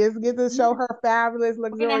 Liz gets to show her fabulous, we're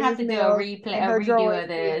gonna have luxurious to do a nails replay, and a her redo drawing of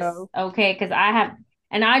this, skills. okay? Because I have,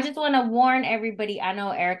 and I just want to warn everybody. I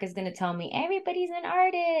know Erica's gonna tell me everybody's an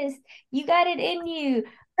artist. You got it in you,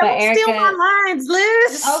 but Don't steal Erika, my lines,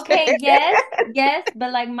 Liz. okay, yes, yes,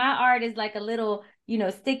 but like my art is like a little,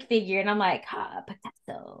 stick figure, and I'm like,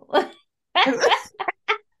 Picasso.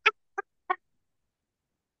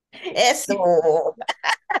 Eso.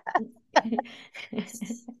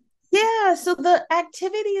 Yeah, so the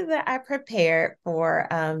activity that I prepared for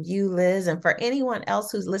you, Liz, and for anyone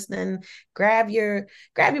else who's listening, grab your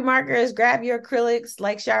markers, grab your acrylics.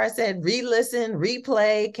 Like Shara said, re-listen,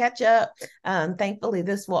 replay, catch up. Thankfully,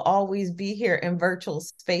 this will always be here in virtual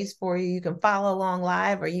space for you. You can follow along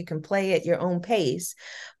live or you can play at your own pace.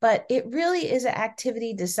 But it really is an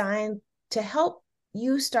activity designed to help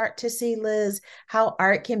you start to see, Liz, how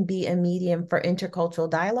art can be a medium for intercultural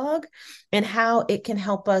dialogue and how it can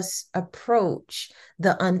help us approach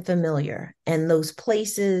the unfamiliar and those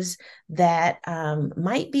places that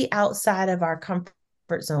might be outside of our comfort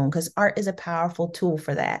zone, because art is a powerful tool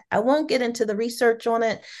for that. I won't get into the research on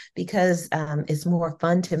it because it's more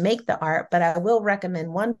fun to make the art, but I will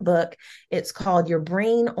recommend one book. It's called Your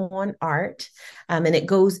Brain on Art, and it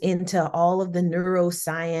goes into all of the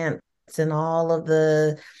neuroscience and all of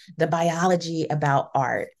the biology about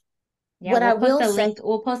art. Yeah, What I will say,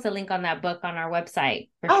 we'll post a link on that book on our website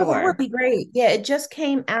for oh, that would sure. be great. Yeah, it just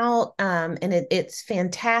came out, and it's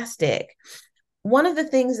fantastic. One of the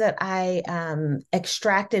things that I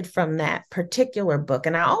extracted from that particular book,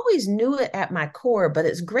 and I always knew it at my core, but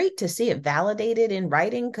it's great to see it validated in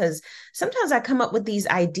writing, because sometimes I come up with these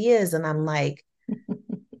ideas and I'm like,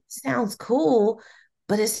 sounds cool,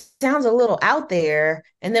 but it sounds a little out there.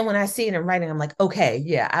 And then when I see it in writing, I'm like, okay,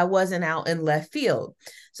 yeah, I wasn't out in left field.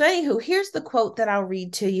 So, anywho, here's the quote that I'll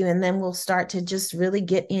read to you, and then we'll start to just really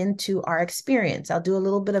get into our experience. I'll do a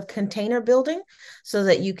little bit of container building so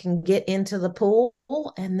that you can get into the pool,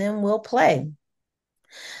 and then we'll play.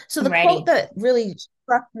 So, I'm the quote ready. that really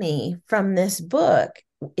struck me from this book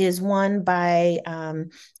is one by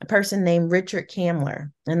a person named Richard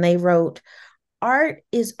Kamler, and they wrote, art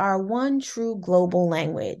is our one true global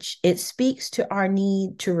language. It speaks to our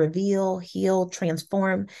need to reveal, heal,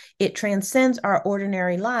 transform. It transcends our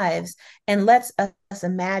ordinary lives and lets us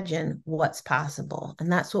imagine what's possible.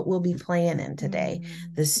 And that's what we'll be playing in today,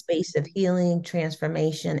 the space of healing,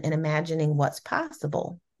 transformation, and imagining what's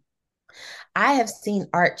possible. I have seen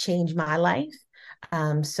art change my life.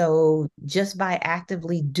 So just by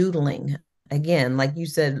actively doodling, again, like you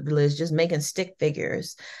said, Liz, just making stick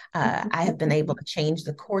figures, I have been able to change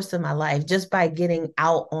the course of my life just by getting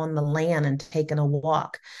out on the land and taking a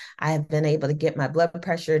walk. I have been able to get my blood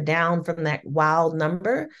pressure down from that wild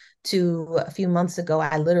number to a few months ago.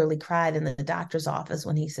 I literally cried in the doctor's office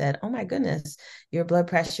when he said, "Oh my goodness, your blood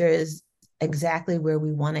pressure is exactly where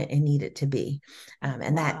we want it and need it to be."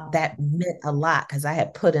 And Wow. that meant a lot because I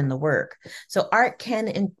had put in the work. So art can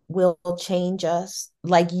and will change us.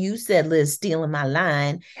 Like you said, Liz, stealing my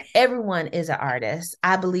line, everyone is an artist.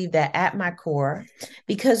 I believe that at my core,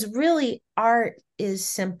 because really art is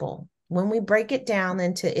simple. When we break it down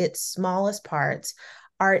into its smallest parts,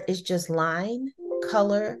 art is just line,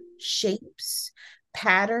 color, shapes,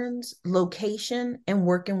 patterns, location, and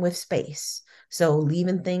working with space. So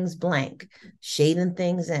leaving things blank, shading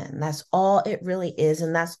things in. That's all it really is.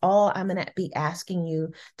 And that's all I'm going to be asking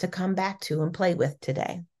you to come back to and play with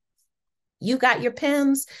today. You got your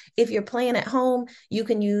pens. If you're playing at home, you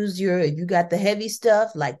can use you got the heavy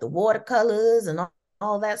stuff like the watercolors and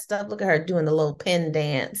all that stuff. Look at her doing the little pen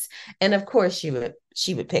dance. And of course she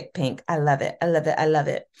would pick pink. I love it. I love it. I love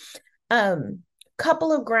it.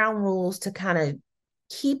 Couple of ground rules to kind of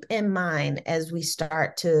keep in mind as we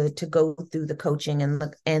start to go through the coaching and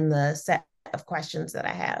the set of questions that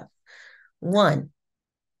I have. One,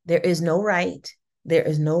 there is no right, there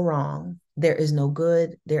is no wrong, there is no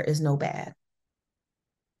good, there is no bad.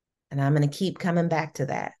 And I'm going to keep coming back to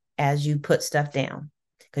that as you put stuff down,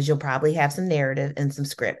 because you'll probably have some narrative and some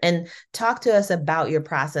script. And talk to us about your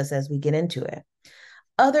process as we get into it.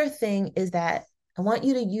 Other thing is that I want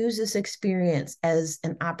you to use this experience as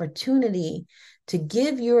an opportunity to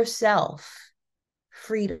give yourself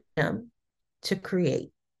freedom to create.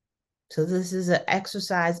 So this is an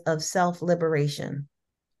exercise of self-liberation.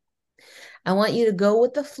 I want you to go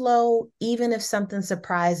with the flow, even if something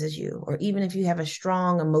surprises you, or even if you have a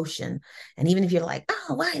strong emotion. And even if you're like,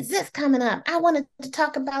 oh, why is this coming up? I wanted to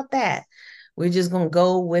talk about that. We're just going to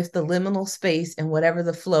go with the liminal space and whatever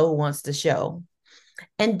the flow wants to show.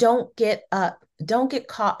 And don't get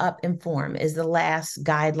caught up in form is the last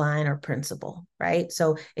guideline or principle, right?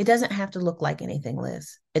 So it doesn't have to look like anything,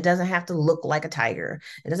 Liz. It doesn't have to look like a tiger.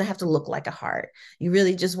 It doesn't have to look like a heart. You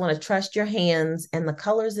really just want to trust your hands and the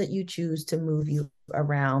colors that you choose to move you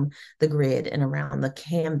around the grid and around the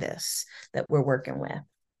canvas that we're working with.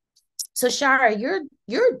 So Shara,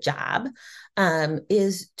 your job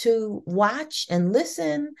is to watch and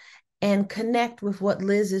listen and connect with what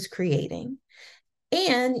Liz is creating.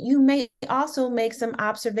 And you may also make some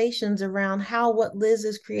observations around how what Liz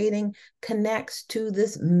is creating connects to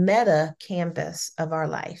this meta canvas of our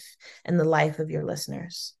life and the life of your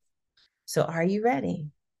listeners. So are you ready?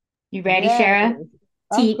 You ready, Yes, Shara?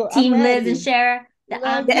 I'm cool. I'm Team Liz and ready. Shara, the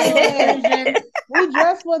Let's Aunties do of it. Inclusion. We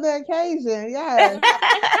dress for the occasion. Yes.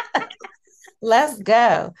 Let's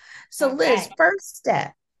go. So, All Liz, right. first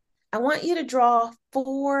step, I want you to draw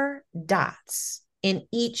 4 dots in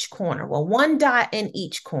each corner. Well, 1 dot in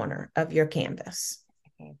each corner of your canvas.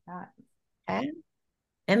 Okay, thought. Okay.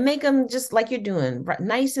 And make them just like you're doing,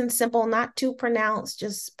 nice and simple, not too pronounced,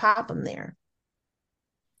 just pop them there.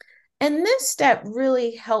 And this step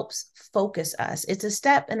really helps focus us. It's a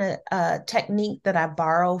step and a technique that I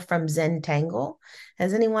borrow from Zentangle.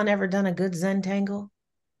 Has anyone ever done a good Zentangle?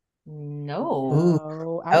 No. Ooh,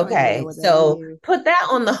 No, I don't even know okay. what that So is. put that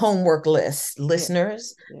on the homework list, Yeah.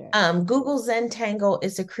 listeners. Yeah. Google Zentangle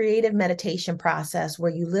is a creative meditation process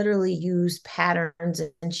where you literally use patterns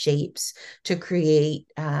and shapes to create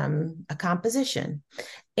a composition.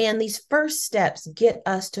 And these first steps get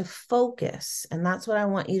us to focus. And that's what I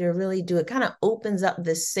want you to really do. It kind of opens up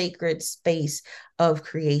this sacred space of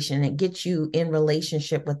creation. It gets you in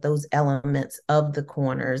relationship with those elements of the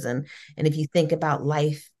corners. And if you think about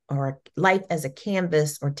life or life as a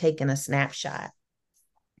canvas or taking a snapshot.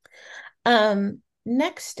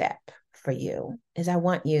 Next step for you is I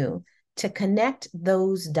want you to connect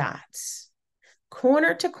those dots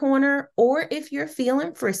corner to corner, or if you're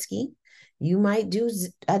feeling frisky, you might do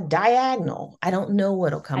a diagonal. I don't know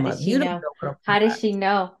what'll How come does up. she You don't know? know what'll come How does up. she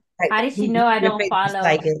know? Right. How does she know I Your don't face is follow?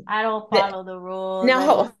 psychic. I don't follow the rules. I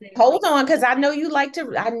Now just say, hold on, because I know you like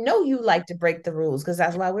to. I know you like to break the rules because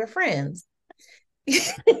that's why we're friends.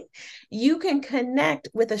 You can connect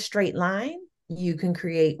with a straight line. You can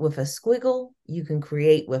create with a squiggle. You can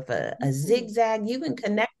create with a zigzag. You can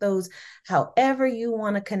connect those however you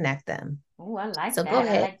want to connect them. oh, I like So go that. I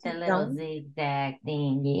ahead, like the keep little going. zigzag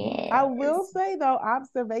thing. I will Yes. say though,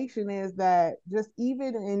 observation is that just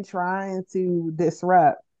even in trying to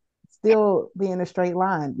disrupt, still being a straight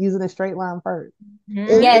line, using a straight line first.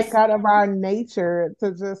 It's Yes. kind of our nature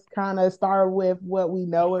to just kind of start with what we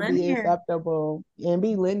know would be Linear. acceptable and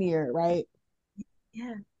be linear, right?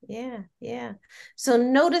 Yeah, yeah. So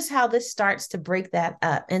notice how this starts to break that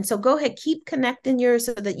up. And so go ahead, keep connecting yours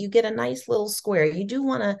so that you get a nice little square. You do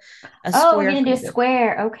want a Oh, we're square gonna for do you.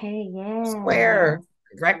 square. Okay, yeah. Square, Give me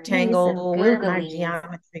some rectangle. Where are my googlies.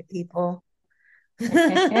 geometry people?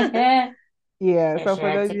 Yeah, Yes, so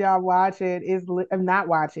for those of y'all watching, I'm not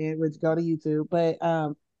watching, which go to YouTube,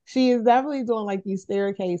 but she is definitely doing like these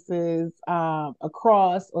staircases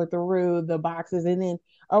across or through the boxes and then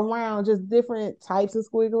around just different types of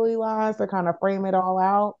squiggly lines to kind of frame it all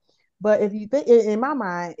out. But if you think in my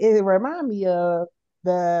mind, it reminds me of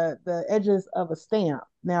the edges of a stamp.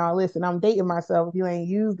 Now listen, I'm dating myself. If you ain't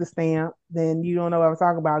used the stamp, then you don't know what I'm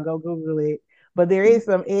talking about. Go Google it. But there is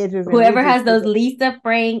some edges and Whoever ridges has to those the Lisa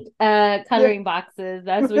Frank yeah. coloring boxes,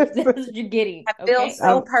 that's what you're getting. I feel Okay.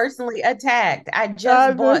 so personally attacked. I just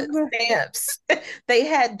I bought just stamps. They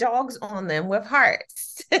had dogs on them with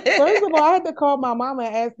hearts. first of all, I had to call my mama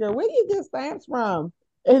and ask her, where do you get stamps from?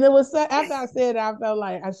 And it was after I said it, I felt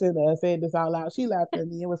like I should have said this out loud. She laughed at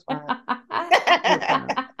me. It was fine. It was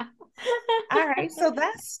fine. All right, so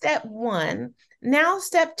that's step 1. Now,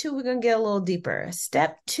 step 2, we're going to get a little deeper.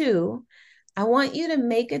 Step 2, I want you to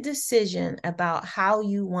make a decision about how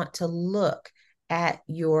you want to look at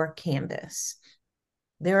your canvas.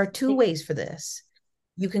 There are 2 ways for this.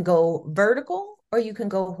 You can go vertical or you can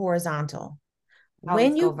go horizontal. Always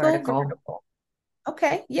When go you go vertical. vertical,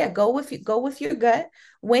 okay, yeah, go with your gut.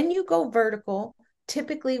 When you go vertical,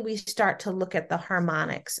 typically we start to look at the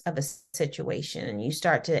harmonics of a situation and you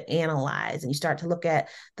start to analyze and you start to look at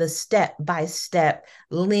the step by step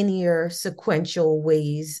linear sequential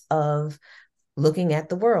ways of looking at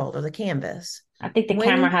the world or the canvas. I think the When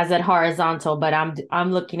camera you has it horizontal, but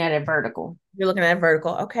I'm looking at it vertical. you're looking at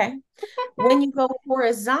vertical, okay. When you go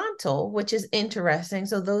horizontal, which is interesting,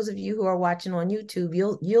 so those of you who are watching on YouTube,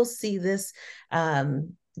 you'll see this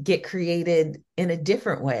get created in a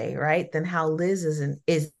different way, right, than how Liz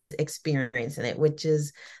is experiencing it, which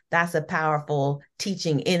is that's a powerful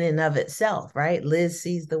teaching in and of itself, right? Liz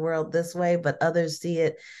sees the world this way, but others see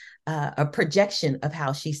it a projection of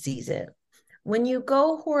how she sees it. When you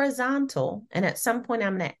go horizontal, and at some point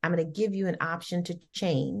I'm gonna give you an option to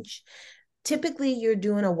change. Typically, you're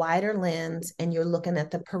doing a wider lens and you're looking at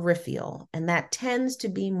the peripheral, and that tends to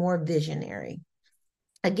be more visionary.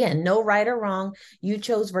 Again, no right or wrong. You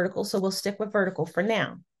chose vertical, so we'll stick with vertical for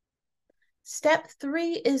now. Step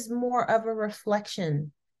 3 is more of a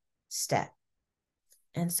reflection step.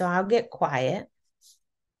 And so I'll get quiet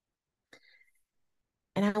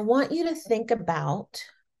And I want you to think about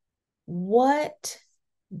what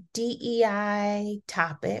DEI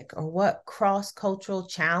topic or what cross-cultural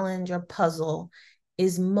challenge or puzzle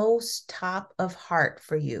is most top of heart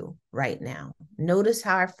for you right now. Notice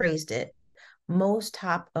how I phrased it. Most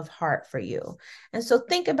top of heart for you. And so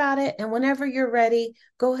think about it. And whenever you're ready,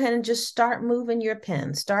 go ahead and just start moving your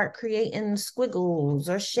pen, start creating squiggles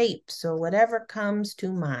or shapes or whatever comes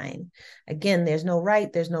to mind. Again, there's no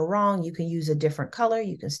right, there's no wrong. You can use a different color,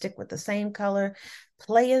 you can stick with the same color.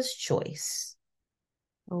 Player's choice.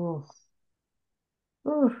 Oh,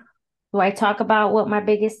 ooh. Do I talk about what my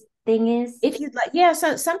biggest thing is? If you'd like, yeah,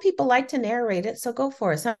 some people like to narrate it, so go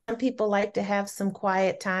for it. Some people like to have some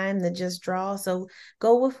quiet time to just draw. So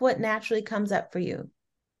go with what naturally comes up for you.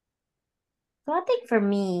 So I think for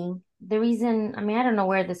me, the reason, I mean, I don't know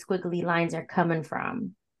where the squiggly lines are coming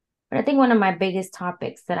from, but I think one of my biggest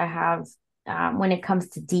topics that I have when it comes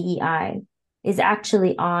to DEI is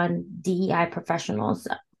actually on DEI professionals,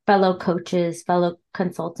 fellow coaches, fellow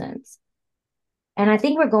consultants. And I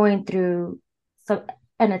think we're going through some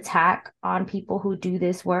an attack on people who do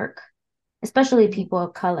this work, especially people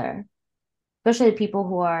of color, especially people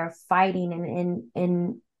who are fighting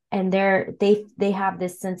and they have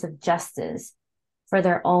this sense of justice for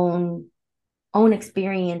their own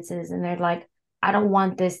experiences, and they're like, I don't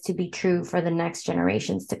want this to be true for the next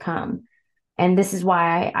generations to come. And this is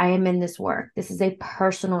why I am in this work. This is a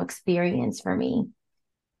personal experience for me.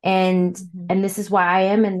 And this is why I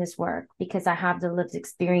am in this work, because I have the lived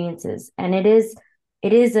experiences. And it is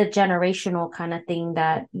a generational kind of thing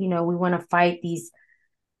that, we want to fight these,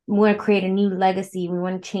 we want to create a new legacy. We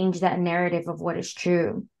want to change that narrative of what is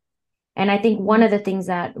true. And I think one of the things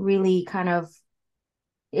that really kind of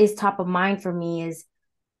is top of mind for me is,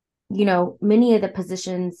 many of the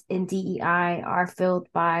positions in DEI are filled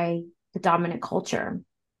by the dominant culture.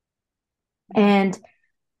 And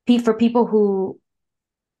for people who,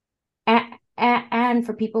 and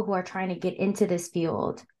for people who are trying to get into this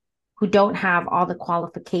field, who don't have all the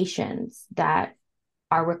qualifications that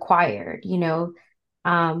are required,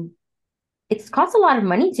 it's costs a lot of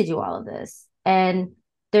money to do all of this. And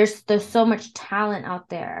there's so much talent out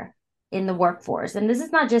there in the workforce. And this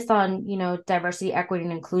is not just on, diversity, equity,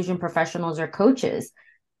 and inclusion professionals or coaches.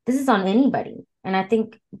 This is on anybody. And I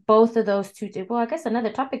think both of those two, well, I guess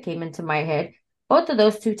another topic came into my head. Both of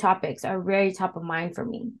those two topics are very top of mind for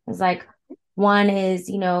me. It's like, one is,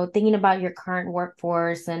 thinking about your current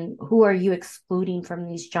workforce and who are you excluding from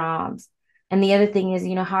these jobs. And the other thing is,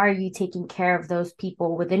 how are you taking care of those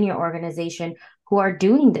people within your organization who are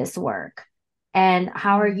doing this work? And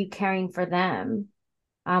how are you caring for them?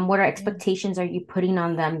 What are expectations are you putting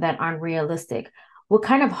on them that aren't realistic? What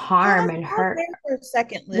kind of harm and Pause hurt? there for a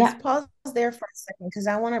second, Liz. Yeah. Pause there for a second, because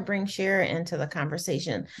I want to bring Cher into the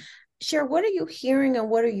conversation. Cher, what are you hearing and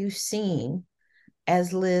what are you seeing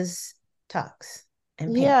as Liz talks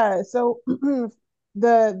and pants? Yeah, so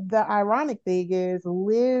the ironic thing is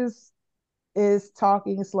Liz is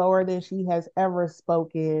talking slower than she has ever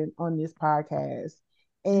spoken on this podcast.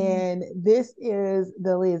 And this is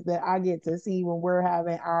the Liz that I get to see when we're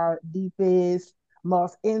having our deepest,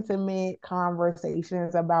 most intimate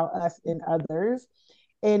conversations about us and others.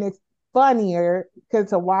 And it's funnier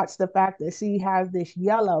because to watch the fact that she has this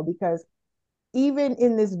yellow, because even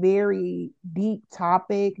in this very deep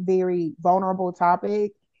topic, very vulnerable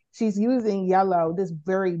topic, she's using yellow, this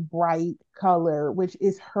very bright color, which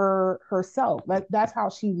is herself. That's how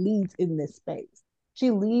she leads in this space.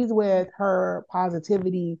 She leads with her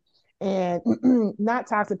positivity and not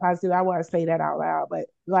toxic positivity. I want to say that out loud, but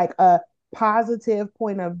like a positive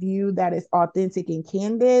point of view that is authentic and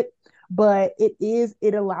candid. But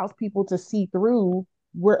it allows people to see through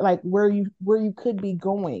where you could be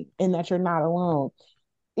going and that you're not alone.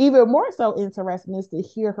 Even more so interesting is to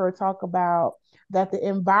hear her talk about that the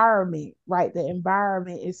environment, right? The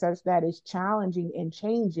environment is such that it's challenging and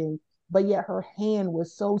changing, but yet her hand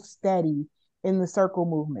was so steady in the circle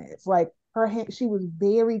movement. It's like her hand, she was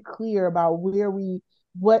very clear about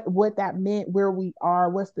what that meant, where we are,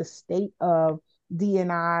 what's the state of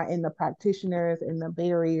D&I and the practitioners and the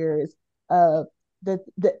barriers of the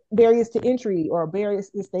barriers to entry or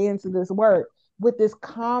barriers to stay into this work, with this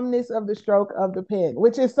calmness of the stroke of the pen,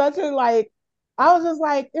 which is such a like, I was just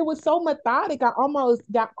like, it was so methodic. I almost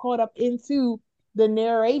got caught up into the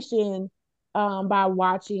narration by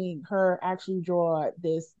watching her actually draw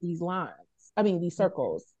these lines. I mean, these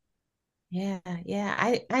circles. Yeah, yeah.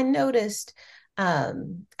 I noticed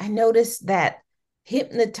that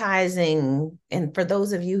hypnotizing, and for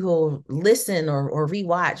those of you who listen or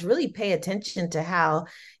rewatch, really pay attention to how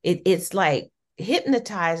it's like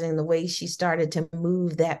hypnotizing the way she started to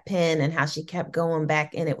move that pen and how she kept going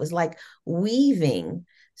back. And it was like weaving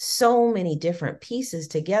so many different pieces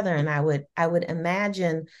together. And I would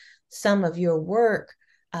imagine some of your work,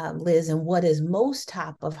 Liz, and what is most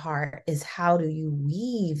top of heart is how do you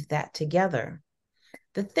weave that together?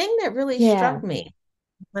 The thing that really Yeah, struck me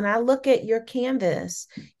when I look at your canvas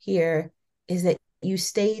here is that you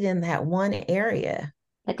stayed in that one area.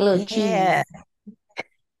 like a little Yeah. cheese.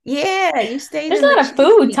 Yeah, you stayed There's in a the lot of cheese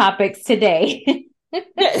food piece. topics today.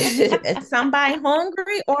 Somebody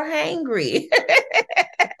hungry or hangry.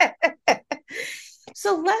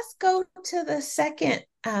 So let's go to the second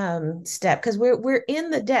step because we're in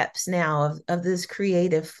the depths now of this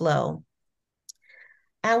creative flow.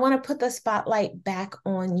 I want to put the spotlight back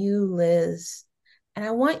on you, Liz. And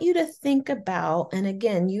I want you to think about, and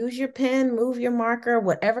again, use your pen, move your marker,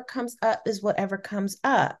 whatever comes up is whatever comes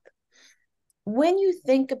up. When you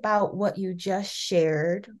think about what you just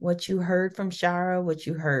shared, what you heard from Shara, what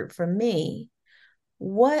you heard from me,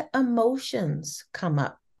 what emotions come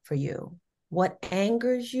up for you? What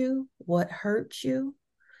angers you? What hurts you?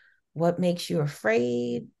 What makes you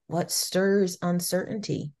afraid? What stirs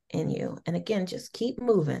uncertainty in you? And again, just keep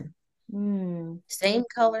moving. Mm, Same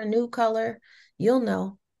color, new color, you'll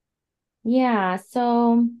know. yeah,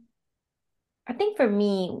 so I think for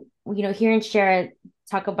me, hearing Shara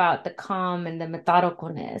talk about the calm and the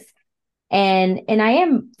methodicalness, and I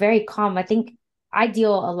am very calm. I think I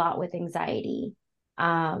deal a lot with anxiety.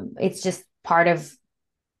 It's just part of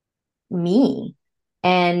me,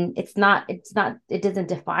 and it doesn't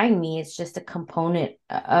define me. It's just a component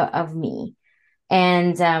of me.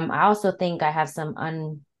 And I also think I have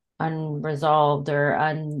some unresolved or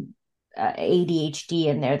ADHD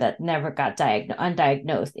in there that never got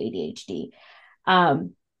undiagnosed ADHD.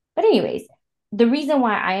 But anyways, the reason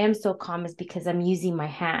why I am so calm is because I'm using my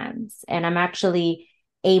hands and I'm actually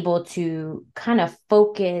able to kind of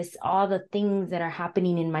focus all the things that are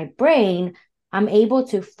happening in my brain. I'm able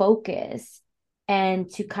to focus and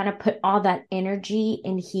to kind of put all that energy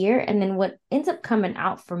in here. And then what ends up coming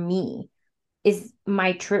out for me is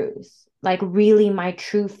my truth, like really my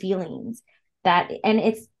true feelings and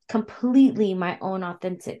it's completely my own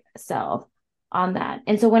authentic self on that.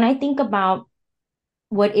 And so when I think about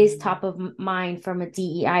what is top of mind from a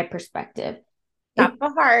DEI perspective, Top it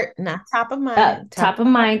of heart, not top of mind. Top top of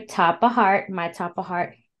of heart. mind, top of heart, my top of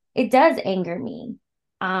heart, it does anger me.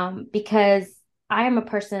 Because I am a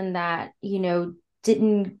person that,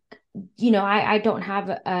 didn't, I don't have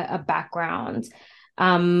a background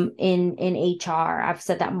in HR. I've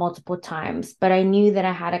said that multiple times, but I knew that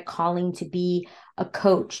I had a calling to be a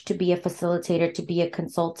coach, to be a facilitator, to be a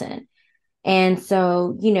consultant. And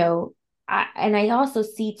so, I also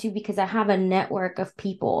see too, because I have a network of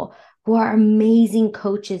people who are amazing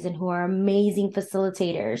coaches and who are amazing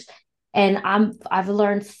facilitators. And I've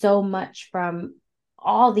learned so much from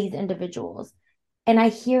all these individuals. And I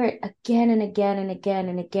hear it again and again and again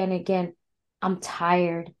and again and again. I'm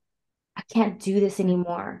tired. I can't do this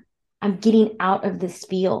anymore. I'm getting out of this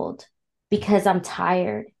field because I'm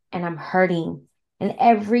tired and I'm hurting. And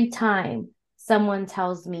every time someone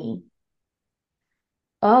tells me,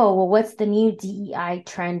 oh, well, what's the new DEI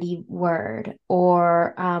trendy word?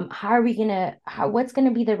 Or what's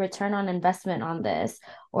gonna be the return on investment on this?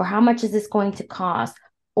 Or how much is this going to cost?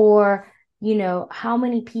 Or, how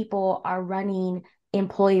many people are running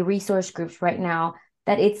employee resource groups right now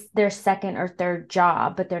that it's their second or third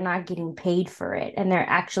job, but they're not getting paid for it and they're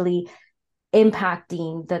actually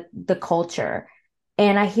impacting the culture.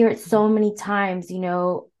 And I hear it so many times,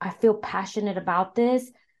 I feel passionate about this,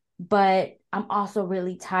 but I'm also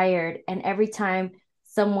really tired. And every time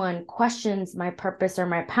someone questions my purpose or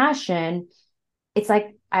my passion, it's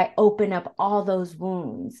like I open up all those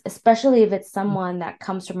wounds, especially if it's someone that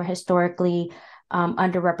comes from a historically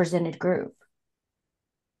underrepresented group.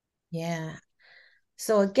 Yeah.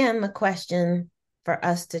 So again, the question for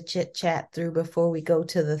us to chit chat through before we go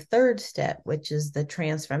to the third step, which is the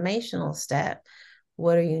transformational step.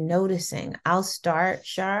 What are you noticing? I'll start,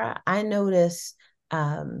 Shara. I notice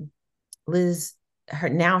Liz,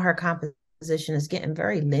 her composition is getting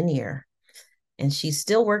very linear, and she's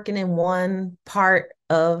still working in one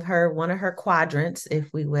of her quadrants, if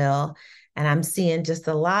we will. And I'm seeing just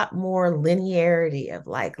a lot more linearity of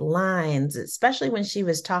like lines, especially when she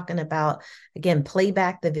was talking about, again, play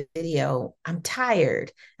back the video. I'm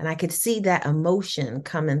tired. And I could see that emotion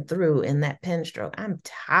coming through in that pen stroke. I'm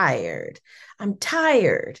tired. I'm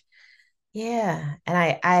tired. Yeah.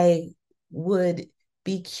 And I would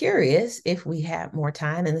be curious if we have more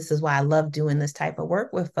time. And this is why I love doing this type of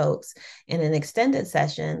work with folks in an extended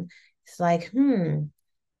session. It's like,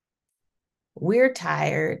 we're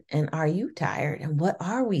tired, and are you tired, and what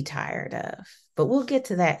are we tired of? But we'll get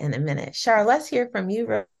to that in a minute. Char, let's hear from you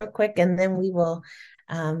real quick, and then we will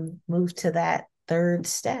move to that third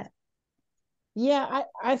step. Yeah,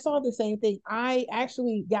 I saw the same thing. I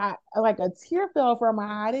actually got like a tear fell from my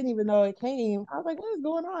eye. I didn't even know it came. I was like, what is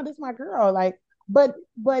going on? This is my girl. Like, but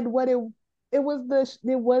what it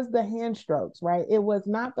was the hand strokes, right? It was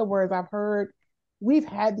not the words I've heard. We've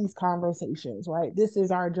had these conversations, right? This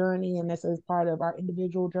is our journey, and this is part of our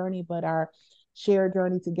individual journey, but our shared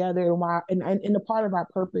journey together, and why and the part of our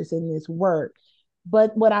purpose in this work.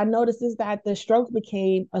 But what I noticed is that the strokes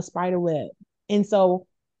became a spider web. And so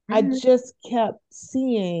I Mhm. just kept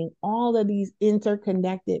seeing all of these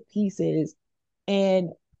interconnected pieces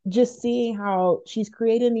and just seeing how she's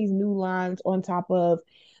creating these new lines on top of,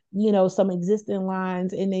 some existing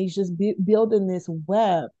lines, and they just building this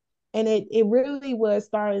web. And it really was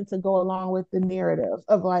starting to go along with the narrative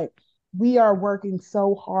of like, we are working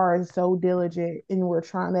so hard, so diligent, and we're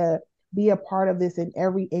trying to be a part of this in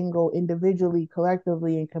every angle, individually,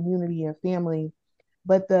 collectively, in community and family,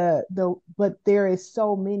 but but there is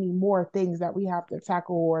so many more things that we have to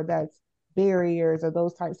tackle, or that's barriers or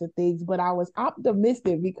those types of things. But I was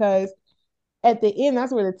optimistic because at the end,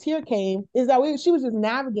 that's where the tear came, is that she was just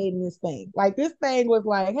navigating this thing. Like, this thing was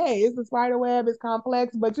like, hey, it's a spider web, it's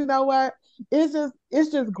complex, but you know what? It's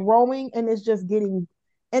just growing, and it's just getting,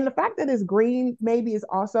 and the fact that it's green maybe is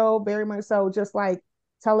also very much so just like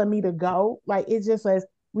telling me to go. Like, it just says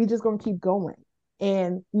we just gonna keep going.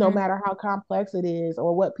 And no matter how complex it is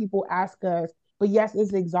or what people ask us, but yes,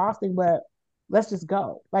 it's exhausting, but let's just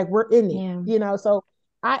go. Like, we're in it, Yeah. So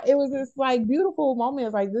it was this like beautiful moment.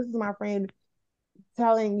 It's like, this is my friend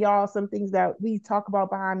telling y'all some things that we talk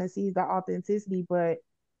about behind the scenes, the authenticity, but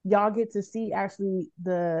y'all get to see actually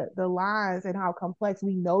the lines and how complex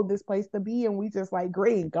we know this place to be, and we just like,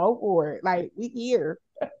 great, go for it. Like, we here.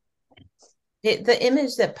 The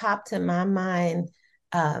image that popped in my mind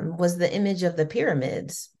was the image of the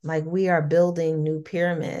pyramids. Like, we are building new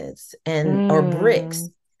pyramids and or bricks.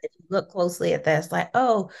 Mm. If you look closely at that, it's like,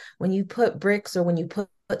 oh, when you put bricks or when you put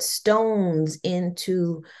stones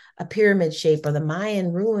into a pyramid shape, or the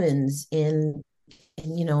Mayan ruins in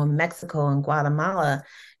Mexico and Guatemala,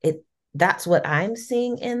 that's what I'm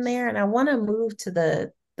seeing in there. And I want to move to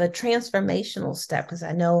the transformational step, because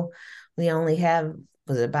I know we only have,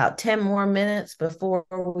 was it about 10 more minutes before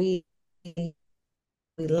we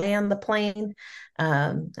land the plane.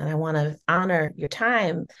 And I want to honor your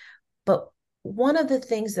time. But one of the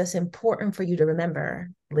things that's important for you to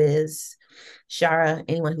remember, Liz, Shara,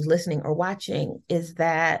 anyone who's listening or watching, is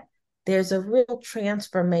that there's a real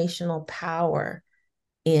transformational power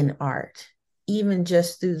in art, even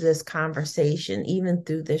just through this conversation, even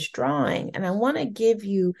through this drawing. And I want to give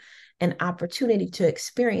you an opportunity to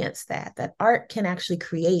experience that art can actually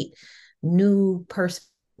create new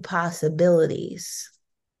possibilities.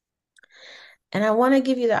 And I want to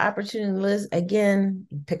give you the opportunity, Liz, again,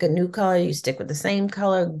 pick a new color, you stick with the same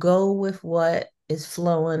color, go with what is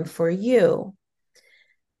flowing for you.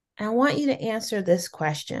 And I want you to answer this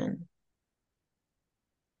question: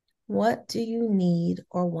 what do you need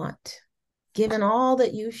or want? Given all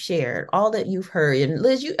that you've shared, all that you've heard, and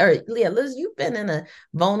Liz, Liz, you've been in a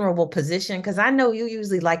vulnerable position, because I know you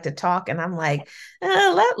usually like to talk, and I'm like,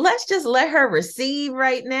 let's just let her receive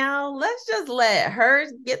right now. Let's just let her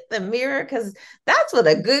get the mirror, because that's what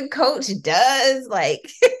a good coach does.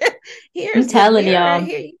 Like, I'm here's the telling mirror. y'all,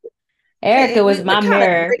 Here, Erica was we're my kind of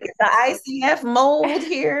mirror. breaking the ICF mold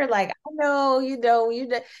here. Like, I know,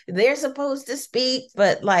 they're supposed to speak,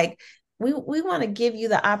 but like, we want to give you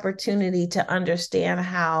the opportunity to understand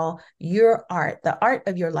how your art, the art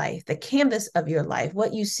of your life, the canvas of your life,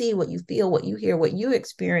 what you see, what you feel, what you hear, what you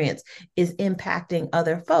experience, is impacting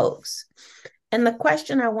other folks. And the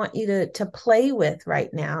question I want you to play with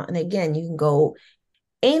right now, and again, you can go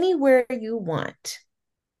anywhere you want.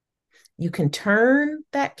 You can turn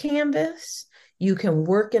that canvas. You can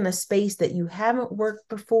work in a space that you haven't worked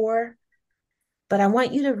before. But I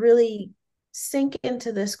want you to really sink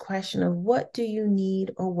into this question of, what do you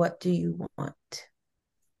need or what do you want?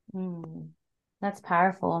 That's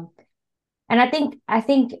powerful. And I think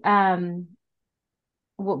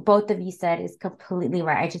what both of you said is completely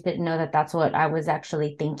right. I just didn't know that that's what I was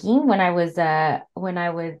actually thinking when I was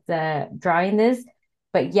drawing this.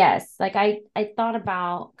 But yes, like I thought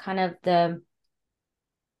about kind of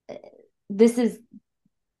this is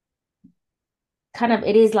kind of,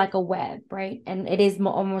 it is like a web, right? And it is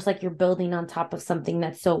almost like you're building on top of something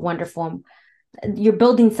that's so wonderful. You're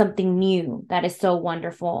building something new that is so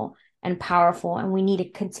wonderful and powerful, and we need to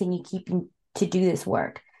continue keeping to do this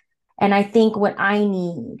work. And I think what I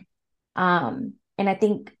need And I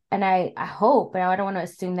think, and I hope, and I don't want to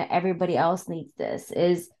assume that everybody else needs this,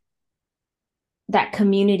 is that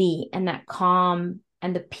community and that calm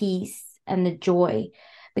and the peace and the joy,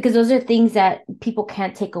 because those are things that people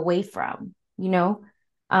can't take away from, you know?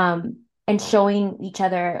 And showing each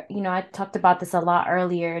other, I talked about this a lot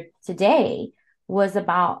earlier today, was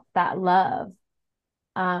about that love,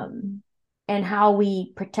 and how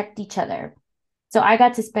we protect each other. So I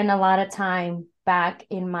got to spend a lot of time back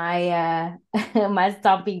in my my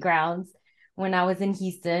stomping grounds when I was in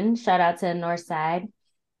Houston. Shout out to the North Side.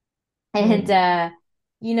 And Mm.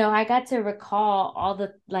 I got to recall all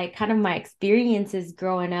the like kind of my experiences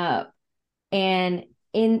growing up. And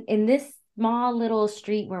in this small little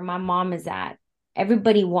street where my mom is at,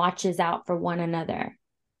 everybody watches out for one another.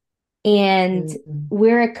 And Mm.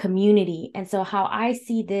 we're a community. And so how I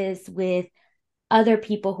see this with other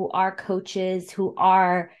people who are coaches, who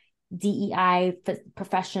are DEI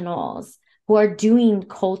professionals, who are doing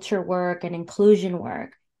culture work and inclusion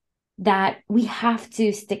work, that we have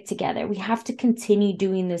to stick together. We have to continue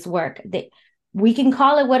doing this work. That we can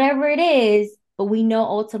call it whatever it is, but we know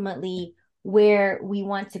ultimately where we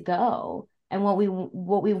want to go and what we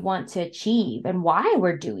want to achieve and why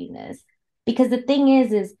we're doing this. Because the thing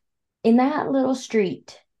is in that little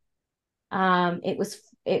street, it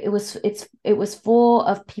was full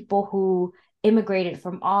of people who immigrated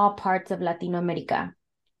from all parts of Latino America.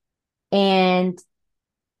 And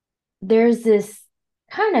there's this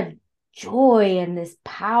kind of joy and this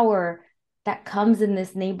power that comes in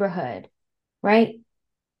this neighborhood, right?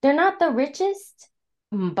 They're not the richest,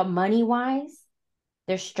 but money wise,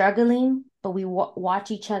 they're struggling, but we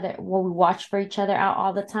watch each other. Well, we watch for each other out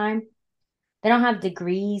all the time. They don't have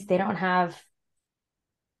degrees. They don't have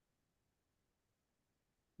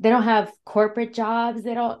corporate jobs.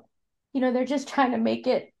 They don't, they're just trying to make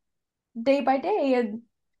it day by day and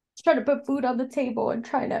trying to put food on the table and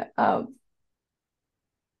trying to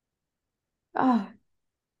uh,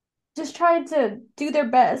 just trying to do their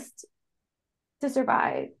best to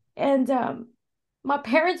survive. And my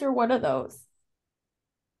parents were one of those.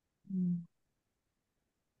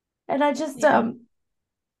 And I just Yeah.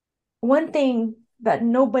 one thing that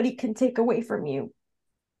nobody can take away from you.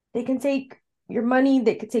 They can take your money,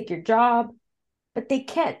 they could take your job, but they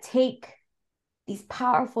can't take these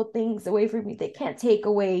powerful things away from you. They can't take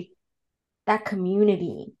away that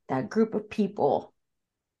community, that group of people,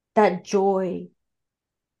 that joy,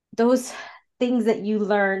 those things that you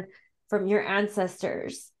learn from your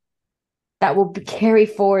ancestors that will be carried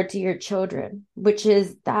forward to your children, which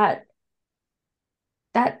is that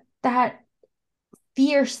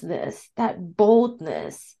fierceness, that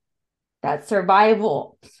boldness, that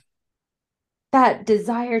survival, that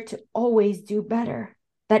desire to always do better.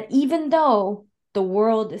 That even though the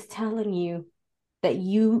world is telling you that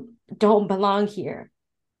you don't belong here,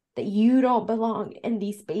 that you don't belong in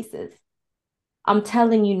these spaces, I'm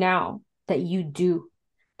telling you now that you do,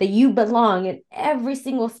 that you belong in every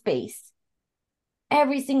single space,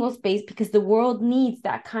 because the world needs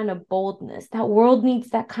that kind of boldness. That world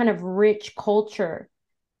needs that kind of rich culture,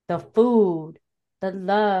 the food, the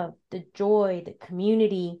love, the joy, the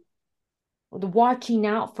community, the watching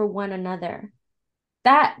out for one another.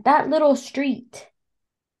 That little street,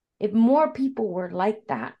 if more people were like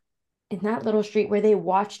that in that little street where they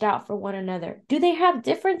watched out for one another, do they have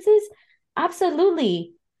differences?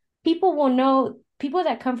 Absolutely. People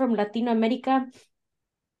that come from Latino America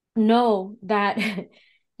know that,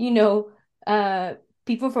 you know, uh,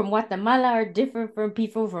 people from Guatemala are different from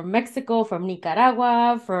people from Mexico, from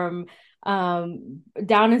Nicaragua, from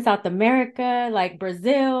down in South America, like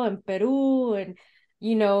Brazil and Peru, and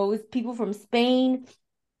people from Spain.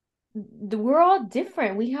 We're all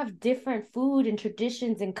different. We have different food and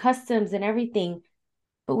traditions and customs and everything,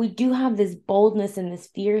 but we do have this boldness and this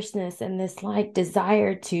fierceness and this like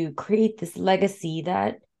desire to create this legacy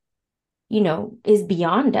that is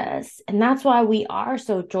beyond us. And that's why we are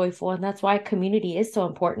so joyful. And that's why community is so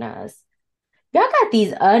important to us. Y'all got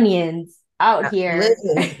these onions out here.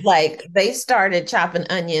 Listen, like they started chopping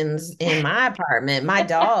onions in my apartment. My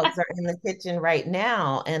dogs are in the kitchen right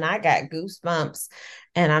now, and I got goosebumps.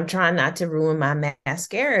 And I'm trying not to ruin my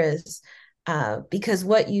mascaras because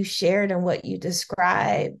what you shared and what you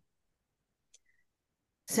described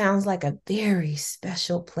sounds like a very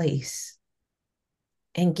special place.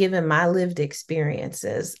 And given my lived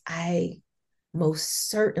experiences, I most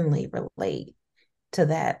certainly relate to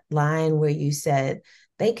that line where you said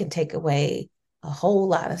they can take away a whole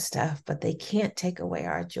lot of stuff, but they can't take away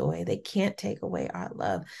our joy. They can't take away our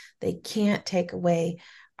love. They can't take away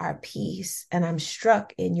our peace. And I'm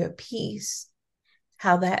struck in your piece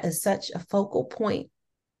how that is such a focal point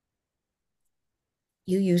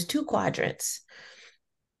you use 2 quadrants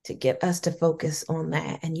to get us to focus on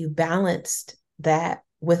that. And you balanced that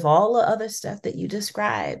with all the other stuff that you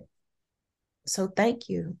described. So thank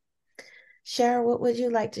you. Shara, what would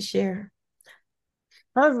you like to share?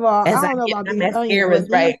 First of all, I As I don't know get about my these onions, mascaras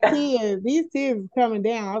but right. these tears is coming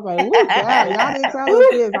down. I was like, woo, child, y'all didn't tell us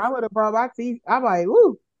this. I would have brought my teeth. I'm like,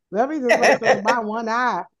 woo, let me just make sure my one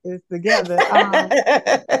eye is together.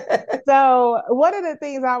 So one of the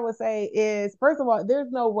things I would say is, first of all,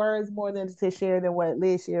 there's no words more than to share than what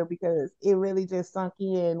Liz shared, because it really just sunk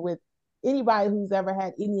in with anybody who's ever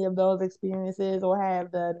had any of those experiences or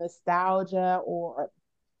have the nostalgia or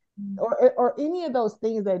any of those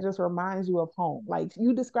things that just reminds you of home. Like,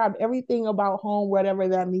 you described everything about home, whatever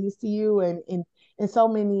that means to you, and so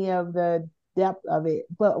many of the depth of it.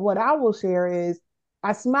 But what I will share is,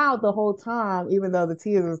 I smiled the whole time, even though the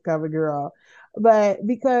tears was coming, girl. But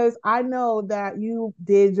because I know that you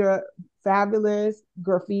did your fabulous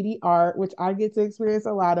graffiti art, which I get to experience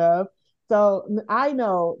a lot of. So I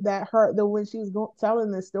know that when she was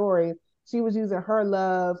telling this story, she was using her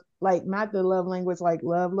love, like not the love language like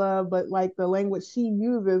love, but like the language she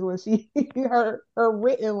uses when she her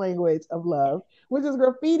written language of love, which is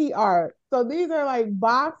graffiti art. So these are like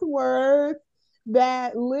box words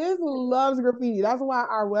that Liz loves graffiti. That's why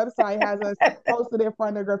our website has us posted in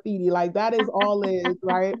front of graffiti. Like, that is all Liz,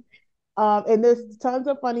 right? And there's tons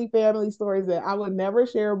of funny family stories that I would never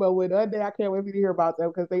share, but with Ed.D, I can't wait for you to hear about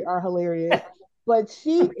them because they are hilarious. But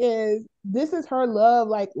this is her love,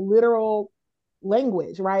 like literal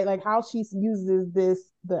language, right? Like how she uses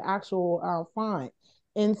the actual font.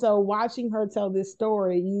 And so watching her tell this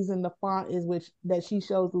story using the font is which that she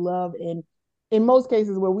shows love in most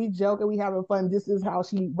cases where we joke and we having fun, this is how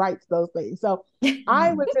she writes those things. So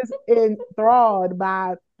I was just enthralled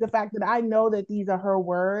by the fact that I know that these are her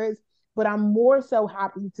words, but I'm more so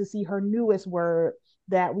happy to see her newest word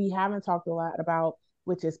that we haven't talked a lot about,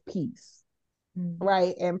 which is peace.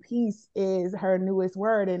 Right. And peace is her newest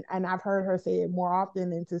word. And I've heard her say it more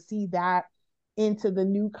often. And to see that into the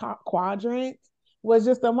new quadrant was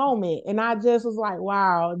just a moment. And I just was like,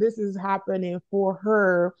 wow, this is happening for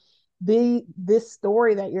her. This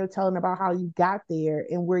story that you're telling about how you got there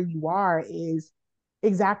and where you are is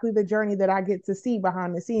exactly the journey that I get to see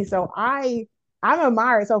behind the scenes. So I'm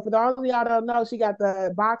admired. So for all of y'all don't know, she got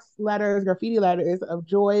the box letters, graffiti letters of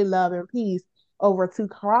joy, love, and peace over 2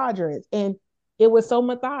 quadrants. And it was so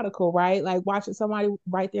methodical, right? Like watching somebody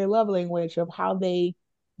write their love language of how they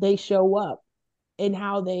show up and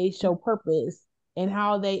how they show purpose and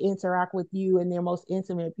how they interact with you in their most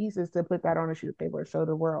intimate pieces to put that on a sheet of paper and show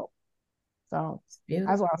the world. So It's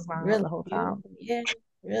that's why I beautiful, was smiling really the whole time. beautiful. Yeah,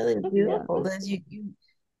 really Yeah. beautiful. Liz,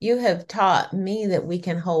 you have taught me that we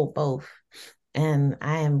can hold both. And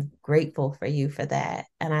I am grateful for you for that.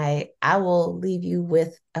 And I will leave you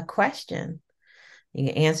with a question. You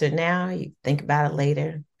can answer it now, you think about it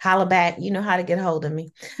later. Holla back, you know how to get a hold of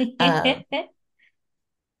me. Uh,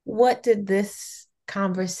 what did this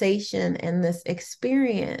conversation and this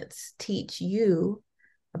experience teach you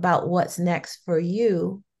about what's next for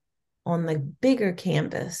you on the bigger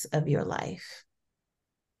canvas of your life?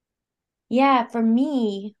 Yeah, for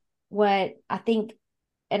me, what I think,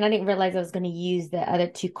 and I didn't realize I was going to use the other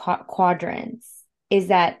 2 quadrants, is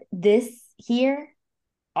that this here,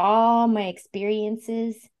 all my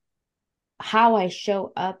experiences, how I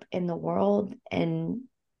show up in the world and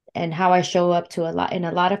how I show up to a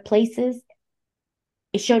lot of places,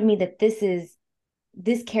 it showed me that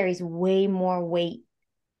this carries way more weight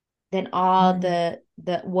than all the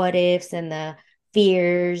what ifs and the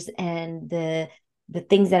fears and the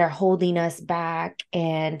things that are holding us back,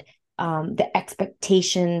 and the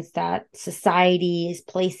expectations that society is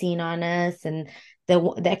placing on us, and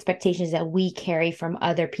the expectations that we carry from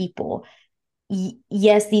other people.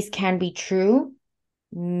 Yes, these can be true,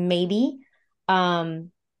 maybe,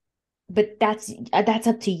 um, but that's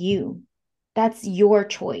up to you. That's your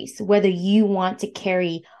choice whether you want to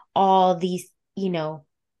carry all these,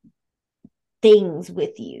 things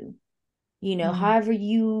with you. However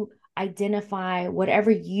you identify,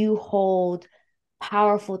 whatever you hold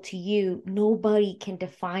powerful to you, nobody can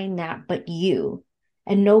define that but you.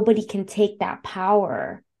 And nobody can take that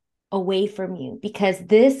power away from you, because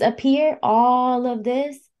this up here, all of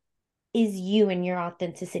this is you and your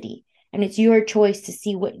authenticity. And it's your choice to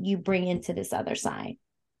see what you bring into this other side,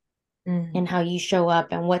 and how you show up,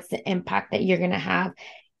 and what's the impact that you're going to have,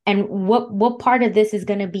 and what part of this is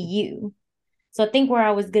going to be you. So I think where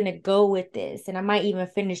I was going to go with this, and I might even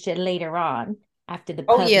finish it later on, after the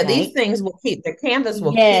Oh pub yeah, these night. things will keep the canvas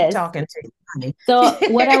will keep Yes. talking to you, So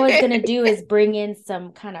what I was honey. gonna do is bring in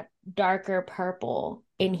some kind of darker purple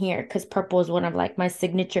in here because purple is one of like my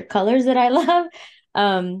signature colors that I love.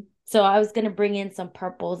 So I was gonna bring in some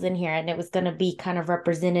purples in here and it was gonna be kind of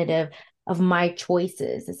representative of my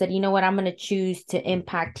choices. I said, you know what, I'm gonna choose to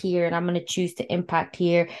impact here and I'm gonna choose to impact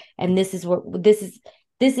here. And this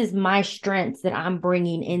is my strengths that I'm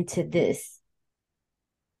bringing into this.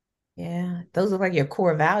 Yeah, those are like your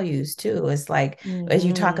core values too. It's like as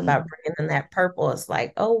you talk about Mm-hmm. bringing in that purple, it's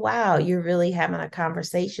like, oh wow, you're really having a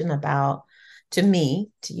conversation about, to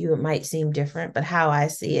me, to you, it might seem different, but how I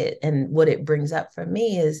see it and what it brings up for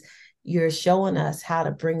me is you're showing us how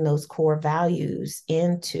to bring those core values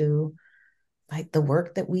into like the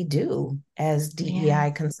work that we do as Yeah.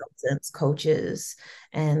 DEI consultants, coaches,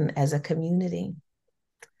 and as a community.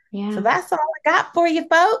 So Yeah. that's all I got for you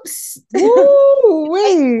folks. Woo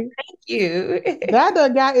wee. Thank you. That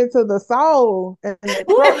done got into the soul and the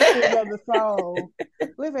crevices of the soul.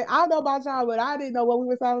 Listen, I don't know about y'all, but I didn't know what we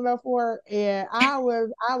were signing up for, and I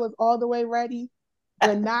was all the way ready,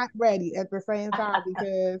 but not ready at the same time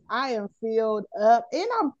because I am filled up and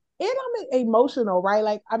I'm emotional, right?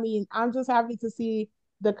 Like, I mean, I'm just happy to see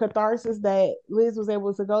the catharsis that Liz was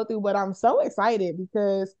able to go through, but I'm so excited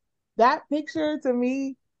because that picture to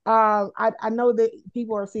me, I know that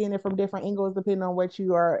people are seeing it from different angles depending on what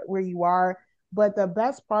you are where you are. But the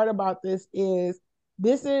best part about this is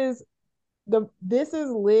this is Liz.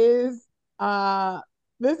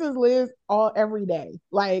 This is Liz all every day.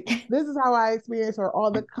 Like this is how I experience her.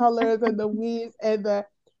 All the colors and the weaves and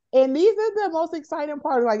these are the most exciting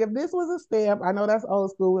parts. Like if this was a stamp, I know that's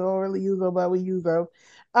old school. We don't really use them, but we use them.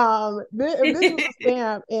 If this was a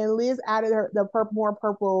stamp and Liz added her the more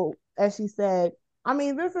purple, as she said, I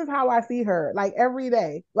mean, this is how I see her. Like every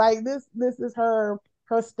day. Like this is her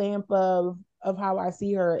stamp of how I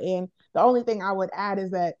see her. And the only thing I would add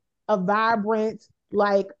is that a vibrant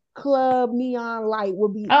like club neon light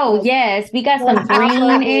would be Oh, like yes. We got on some top of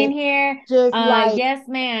green in it, here. just like Yes,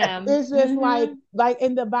 ma'am. it's just Mm-hmm. like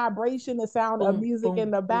in the vibration, the sound of Boom, music in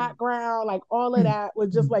boom, the boom. background, like all of that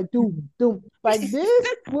was just like doom, doom. Like this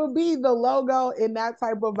will be the logo in that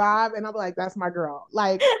type of vibe. And I'm like, that's my girl.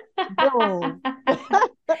 Like, boom.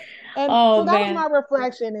 And Oh, so that was man. my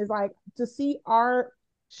reflection is like to see art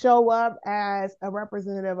show up as a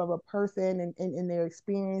representative of a person and their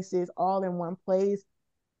experiences all in one place.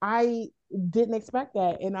 I didn't expect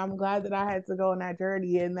that. And I'm glad that I had to go on that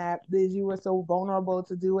journey and that you were so vulnerable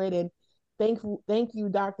to do it. And thank you,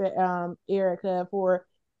 Dr. Erika, for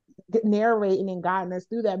narrating and guiding us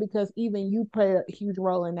through that because even you play a huge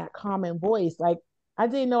role in that common voice. Like I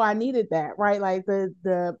didn't know I needed that, right? Like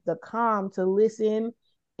the calm to listen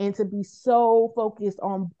and to be so focused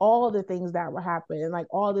on all the things that were happening, like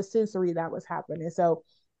all the sensory that was happening. So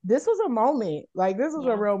this was a moment, like this was a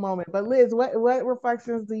Yeah. real moment. But Liz, what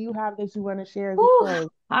reflections do you have that you want to share as we Whew. close?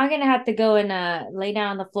 I'm gonna have to go and lay down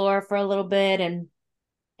on the floor for a little bit and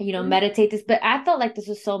Mm-hmm. meditate this. But I felt like this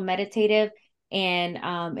was so meditative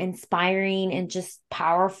and inspiring and just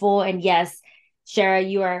powerful. And yes, Shara,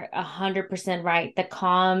 you are 100% right. The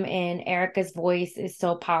calm in Erika's voice is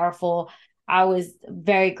so powerful. I was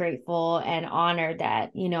very grateful and honored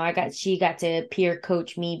that, she got to peer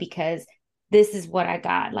coach me because this is what I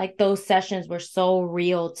got. Like those sessions were so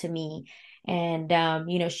real to me. And,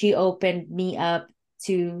 she opened me up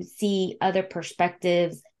to see other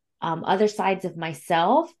perspectives, other sides of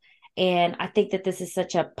myself. And I think that this is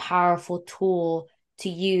such a powerful tool to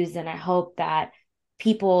use. And I hope that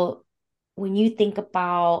people, when you think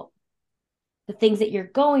about the things that you're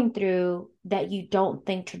going through, that you don't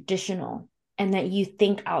think traditional and that you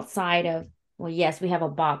think outside of, well, yes, we have a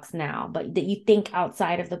box now, but that you think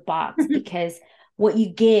outside of the box because what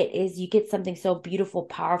you get something so beautiful,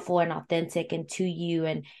 powerful, and authentic and to you.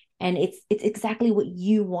 And it's exactly what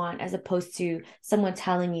you want as opposed to someone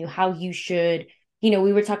telling you how you should.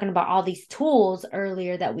 We were talking about all these tools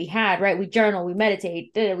earlier that we had, right? We journal, we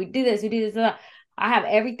meditate, we do this, we do this. I have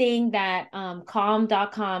everything that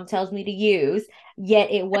calm.com tells me to use,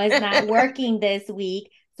 yet it was not working this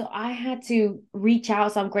week. So I had to reach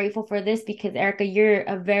out. So I'm grateful for this because Erika, you're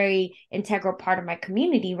a very integral part of my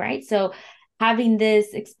community, right? So having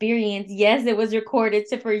this experience, yes, it was recorded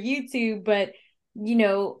for YouTube, but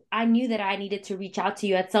I knew that I needed to reach out to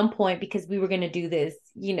you at some point because we were going to do this,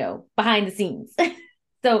 behind the scenes.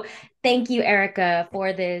 So thank you, Erika,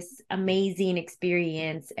 for this amazing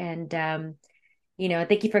experience. And,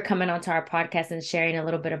 thank you for coming onto our podcast and sharing a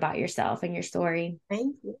little bit about yourself and your story.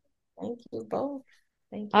 Thank you. Thank you both.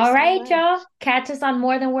 Thank you All so right, much. y'all. Catch us on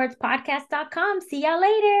morethanwordspodcast.com. See y'all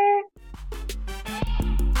later.